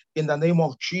glorified in the name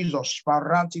of Jesus. In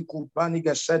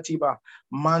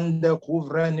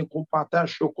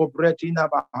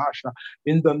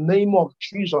the name of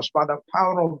Jesus, by the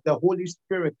power of the Holy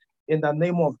Spirit, in the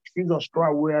name of Jesus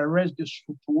Christ, we arrest this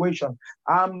situation.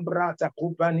 We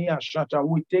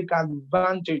take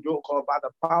advantage, oh God, by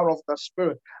the power of the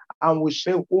Spirit. And we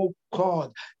say, oh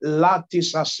God,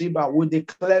 we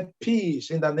declare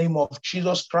peace in the name of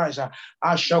Jesus Christ.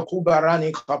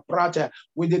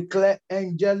 We declare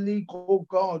angelic, oh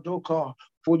God,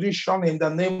 position in the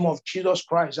name of Jesus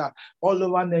Christ all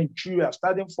over Nigeria,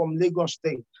 starting from Lagos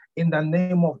State, in the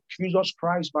name of Jesus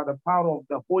Christ, by the power of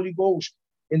the Holy Ghost.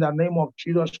 In the name of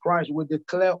Jesus Christ, we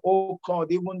declare, oh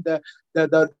God, even the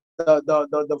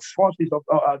the forces of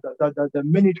the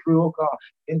ministry, oh God,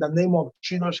 in the name of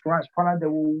Jesus Christ. Father, they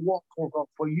will walk, oh God,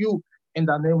 for you in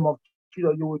the name of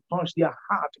Jesus. You will touch their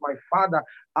heart, my Father.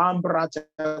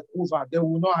 They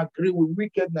will not agree with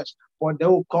wickedness, but they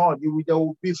will call you. They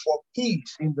will be for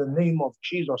peace in the name of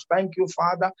Jesus. Thank you,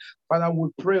 Father. Father, we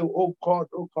pray, oh God,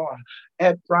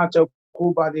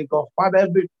 Father,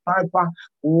 every type of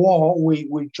war,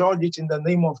 we judge it in the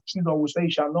name of Jesus. We say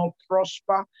it shall not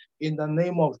prosper in the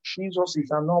name of Jesus. It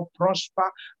shall not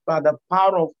prosper by the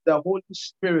power of the Holy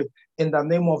Spirit in the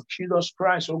name of Jesus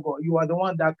Christ. Oh God, you are the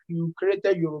one that you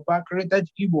created Yoruba, created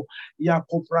Igbo,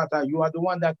 Yakuprata. You are the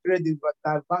one that created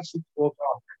diversity, oh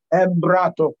God.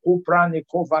 Embrato kuprani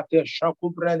kovate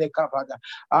shakuprani kavada.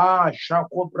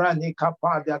 Shakuprani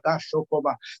kapada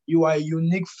gashokoba. You are a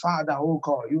unique Father, oh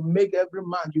God. You make every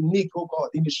man unique, oh God,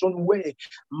 in his own way.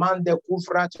 Man de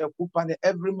kufrate kupane.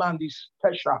 Every man is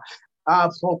special.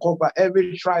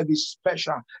 Every tribe is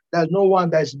special. There's no one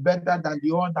that is better than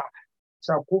the other.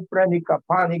 Sakuprani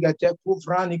kapani gate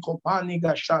kufrani kopani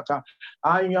gashata.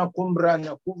 Anya kumbrani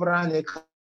kuvrani.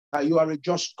 You are a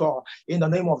just God in the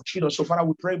name of Jesus. So, Father,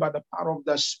 we pray by the power of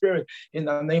the Spirit in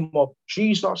the name of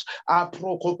Jesus.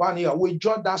 We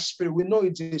judge that spirit. We know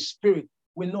it's a spirit.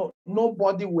 We know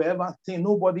nobody will ever think,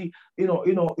 nobody,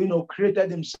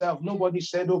 created himself. Nobody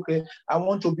said, okay, I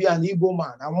want to be an Igbo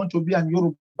man. I want to be an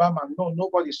Yoruba man. No,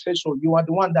 nobody says so. You are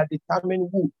the one that determines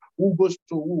who goes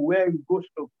to who, where he goes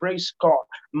to. Praise God.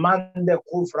 Mande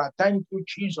kufra. Thank you,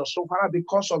 Jesus. So, Father,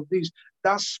 because of this,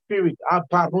 that spirit, I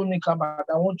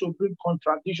want to bring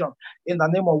contradiction in the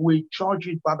name of, we charge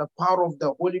it by the power of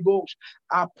the Holy Ghost.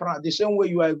 The same way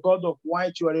you are a God of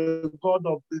white, you are a God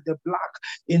of the black,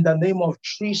 in the name of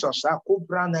Jesus.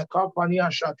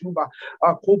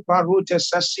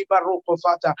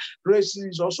 Racism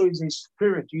is also in his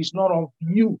spirit, it's not of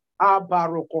you.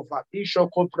 Father,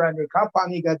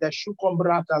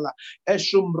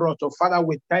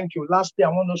 we thank you. Lastly, I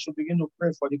want us to begin to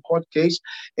pray for the court case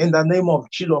in the name of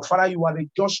Jesus. Father, you are a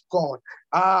just God.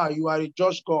 You are a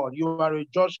just God. You are a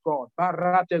just God.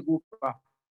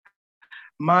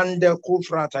 Mande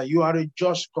kufrata, you are a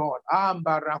just God.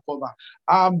 Ambarakova,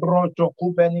 Ambroto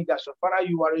kupeniga. So, Father,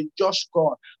 you are a just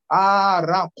God.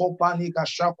 Rakopaniga,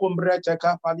 Shakumbrete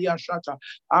kapalia shata,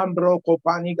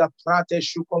 Ambrokopaniga prate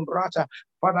shukumbrata.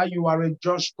 Father, you are a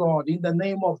just God. In the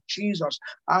name of Jesus,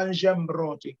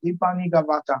 Anjembroti, Ipaniga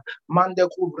vata, Mande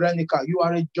kubrenika, you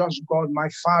are a just God, my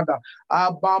Father.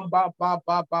 Abamba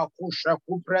baba kusha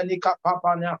kuprenika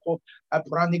papaniako,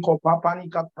 Apraniko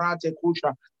papanika prate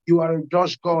kusha. You are a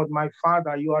just God, my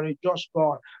Father. You are a just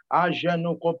God. You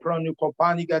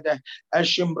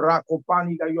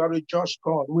are a just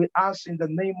God. We ask in the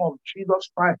name of Jesus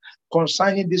Christ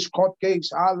concerning this court case.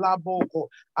 You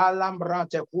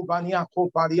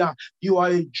are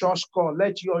a just God.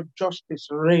 Let your justice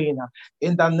reign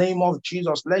in the name of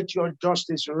Jesus. Let your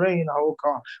justice reign, oh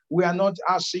God. We are not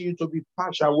asking you to be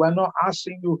partial. We are not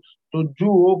asking you to do,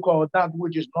 oh God, that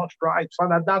which is not right.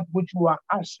 Father, that which we are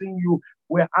asking you,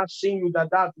 we're asking you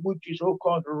that which is, oh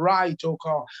God, right, oh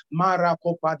God,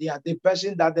 Marakopadia, the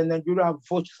person that the Nigeria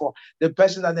vote for, the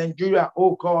person that Nigeria,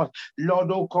 oh God, Lord,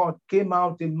 oh God, came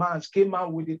out in mass, came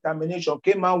out with determination,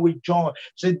 came out with joy,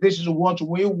 said, this is what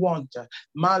we want.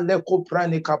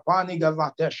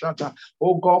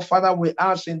 Oh God, Father, we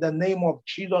ask in the name of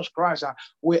Jesus Christ,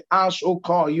 we ask, oh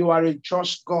God, you are a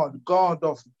just God, God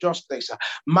of justice.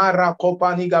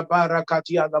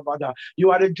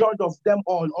 You are the judge of them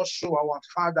all, also our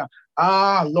Father.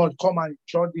 Lord, come and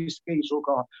judge this case, oh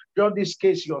God. Judge this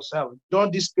case yourself.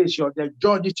 Judge this case yourself.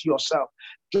 Judge it yourself.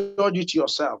 Judge it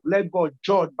yourself. Let God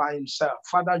judge by himself.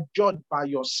 Father, judge by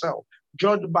yourself.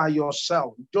 Judge by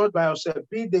yourself. Judge by yourself.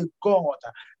 Be the God.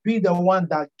 Be the one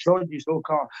that judges, oh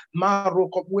God.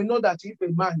 We know that if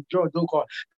a man judge, oh God,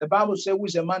 the Bible says who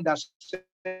is a man that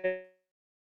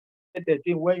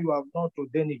thing when you have not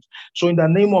ordained it. So in the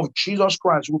name of Jesus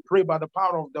Christ, we pray by the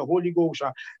power of the Holy Ghost.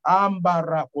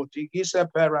 Father,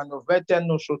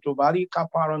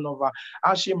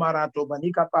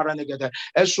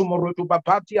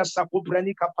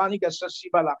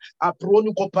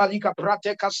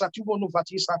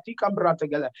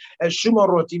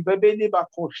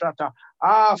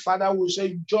 we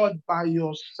say, judge by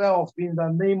yourself in the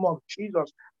name of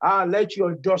Jesus. Let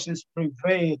your justice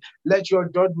prevail. Let your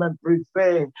judgment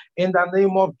prevail. In the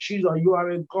name of Jesus, you are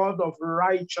a God of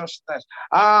righteousness.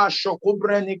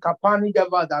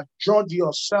 Judge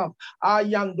yourself. Father,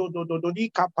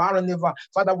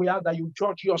 we ask that you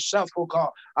judge yourself, oh God.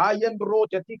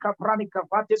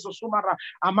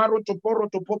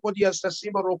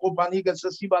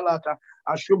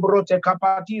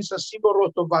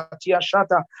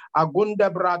 Shata,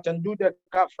 Agunda Brat, and do the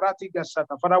Kafrati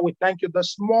Gasata. Father, we thank you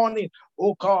this morning,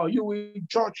 oh God. You will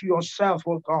judge yourself,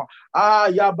 oh God.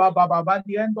 Ya Baba, by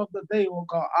the end of the day, oh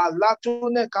God. Allah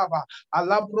Tunekava,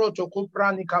 Allah Broto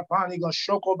Kuprani Kapani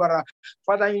Goshokobara.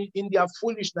 Father, in their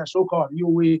foolishness, oh God, you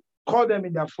will call them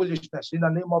in their foolishness in the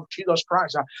name of Jesus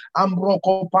Christ.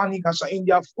 Ambroko panikasa in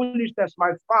their foolishness,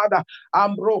 my Father.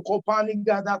 Ambroko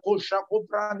panikada koshako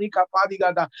pranika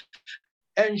padigada.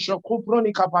 They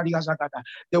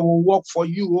will work for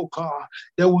you, oh God.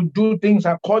 They will do things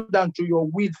according to your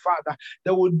will, Father.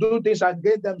 They will do things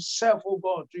against themselves, oh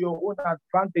God, to your own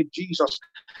advantage, Jesus.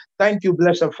 Thank you,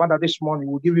 blessed Father, this morning.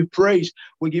 We'll give you praise.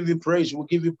 We'll give you praise. We'll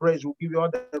give you praise. We'll give you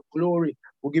all the glory.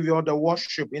 We'll give you all the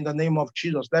worship in the name of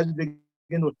Jesus. Let's begin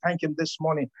to thank him this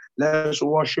morning. Let's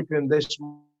worship him this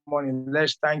morning.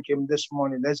 Let's thank him this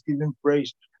morning. Let's give him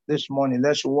praise this morning.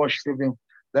 Let's worship him.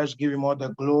 Let's give him all the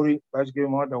glory. Let's give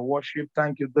him all the worship.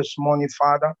 Thank you this morning,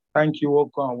 Father. Thank you,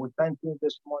 oh God. We thank you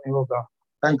this morning, oh God.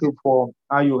 Thank you for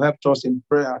how you helped us in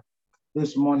prayer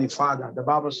this morning, Father. The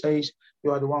Bible says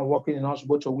you are the one working in us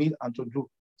both to will and to do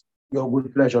your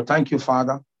good pleasure. Thank you,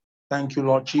 Father. Thank you,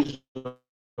 Lord Jesus.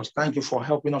 Thank you for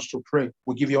helping us to pray.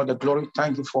 We give you all the glory.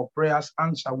 Thank you for prayers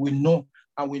answered. We know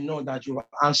that you have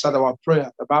answered our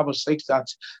prayer. The Bible says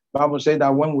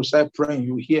that when we start praying,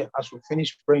 you hear. As we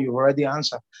finish praying, you already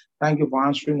answer. Thank you for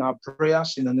answering our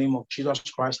prayers in the name of Jesus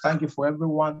Christ. Thank you for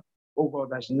everyone, oh God,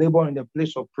 that's laboring in the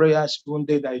place of prayers. One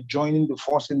day that is joining the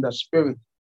force in the spirit.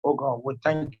 Oh God, we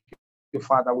thank you,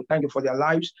 Father. We thank you for their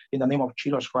lives in the name of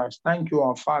Jesus Christ. Thank you,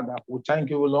 our Father. We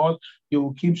thank you, Lord. You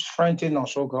will keep strengthening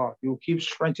us, oh God. You will keep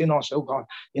strengthening us, oh God,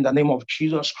 in the name of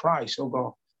Jesus Christ, oh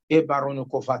God.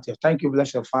 Thank you,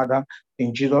 blessed Father.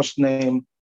 In Jesus' name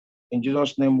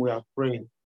we are praying.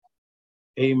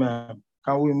 Amen.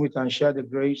 Can we meet and share the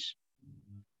grace?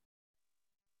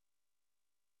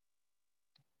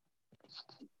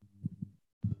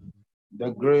 The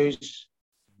grace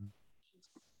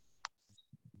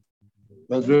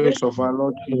of our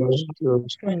Lord Jesus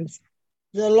Christ,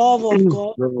 the love of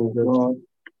God,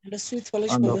 and the sweet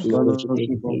fellowship and the of fellowship of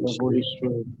the Holy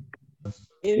Spirit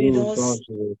be with us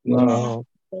now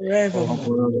forevermore.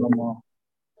 forevermore.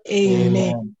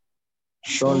 Amen.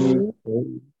 Surely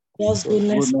God's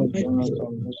goodness and and mercy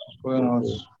mercy follow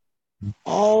us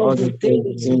all the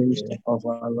days of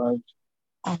our life,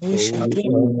 and we shall and do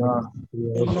we are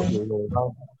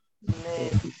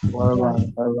forever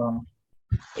and ever.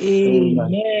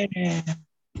 Amen.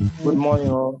 Good morning,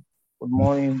 all. Good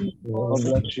morning. God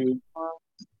bless you.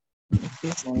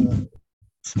 Good morning.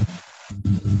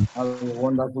 Have a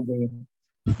wonderful day.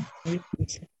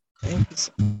 Thank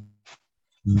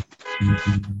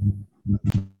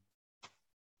you.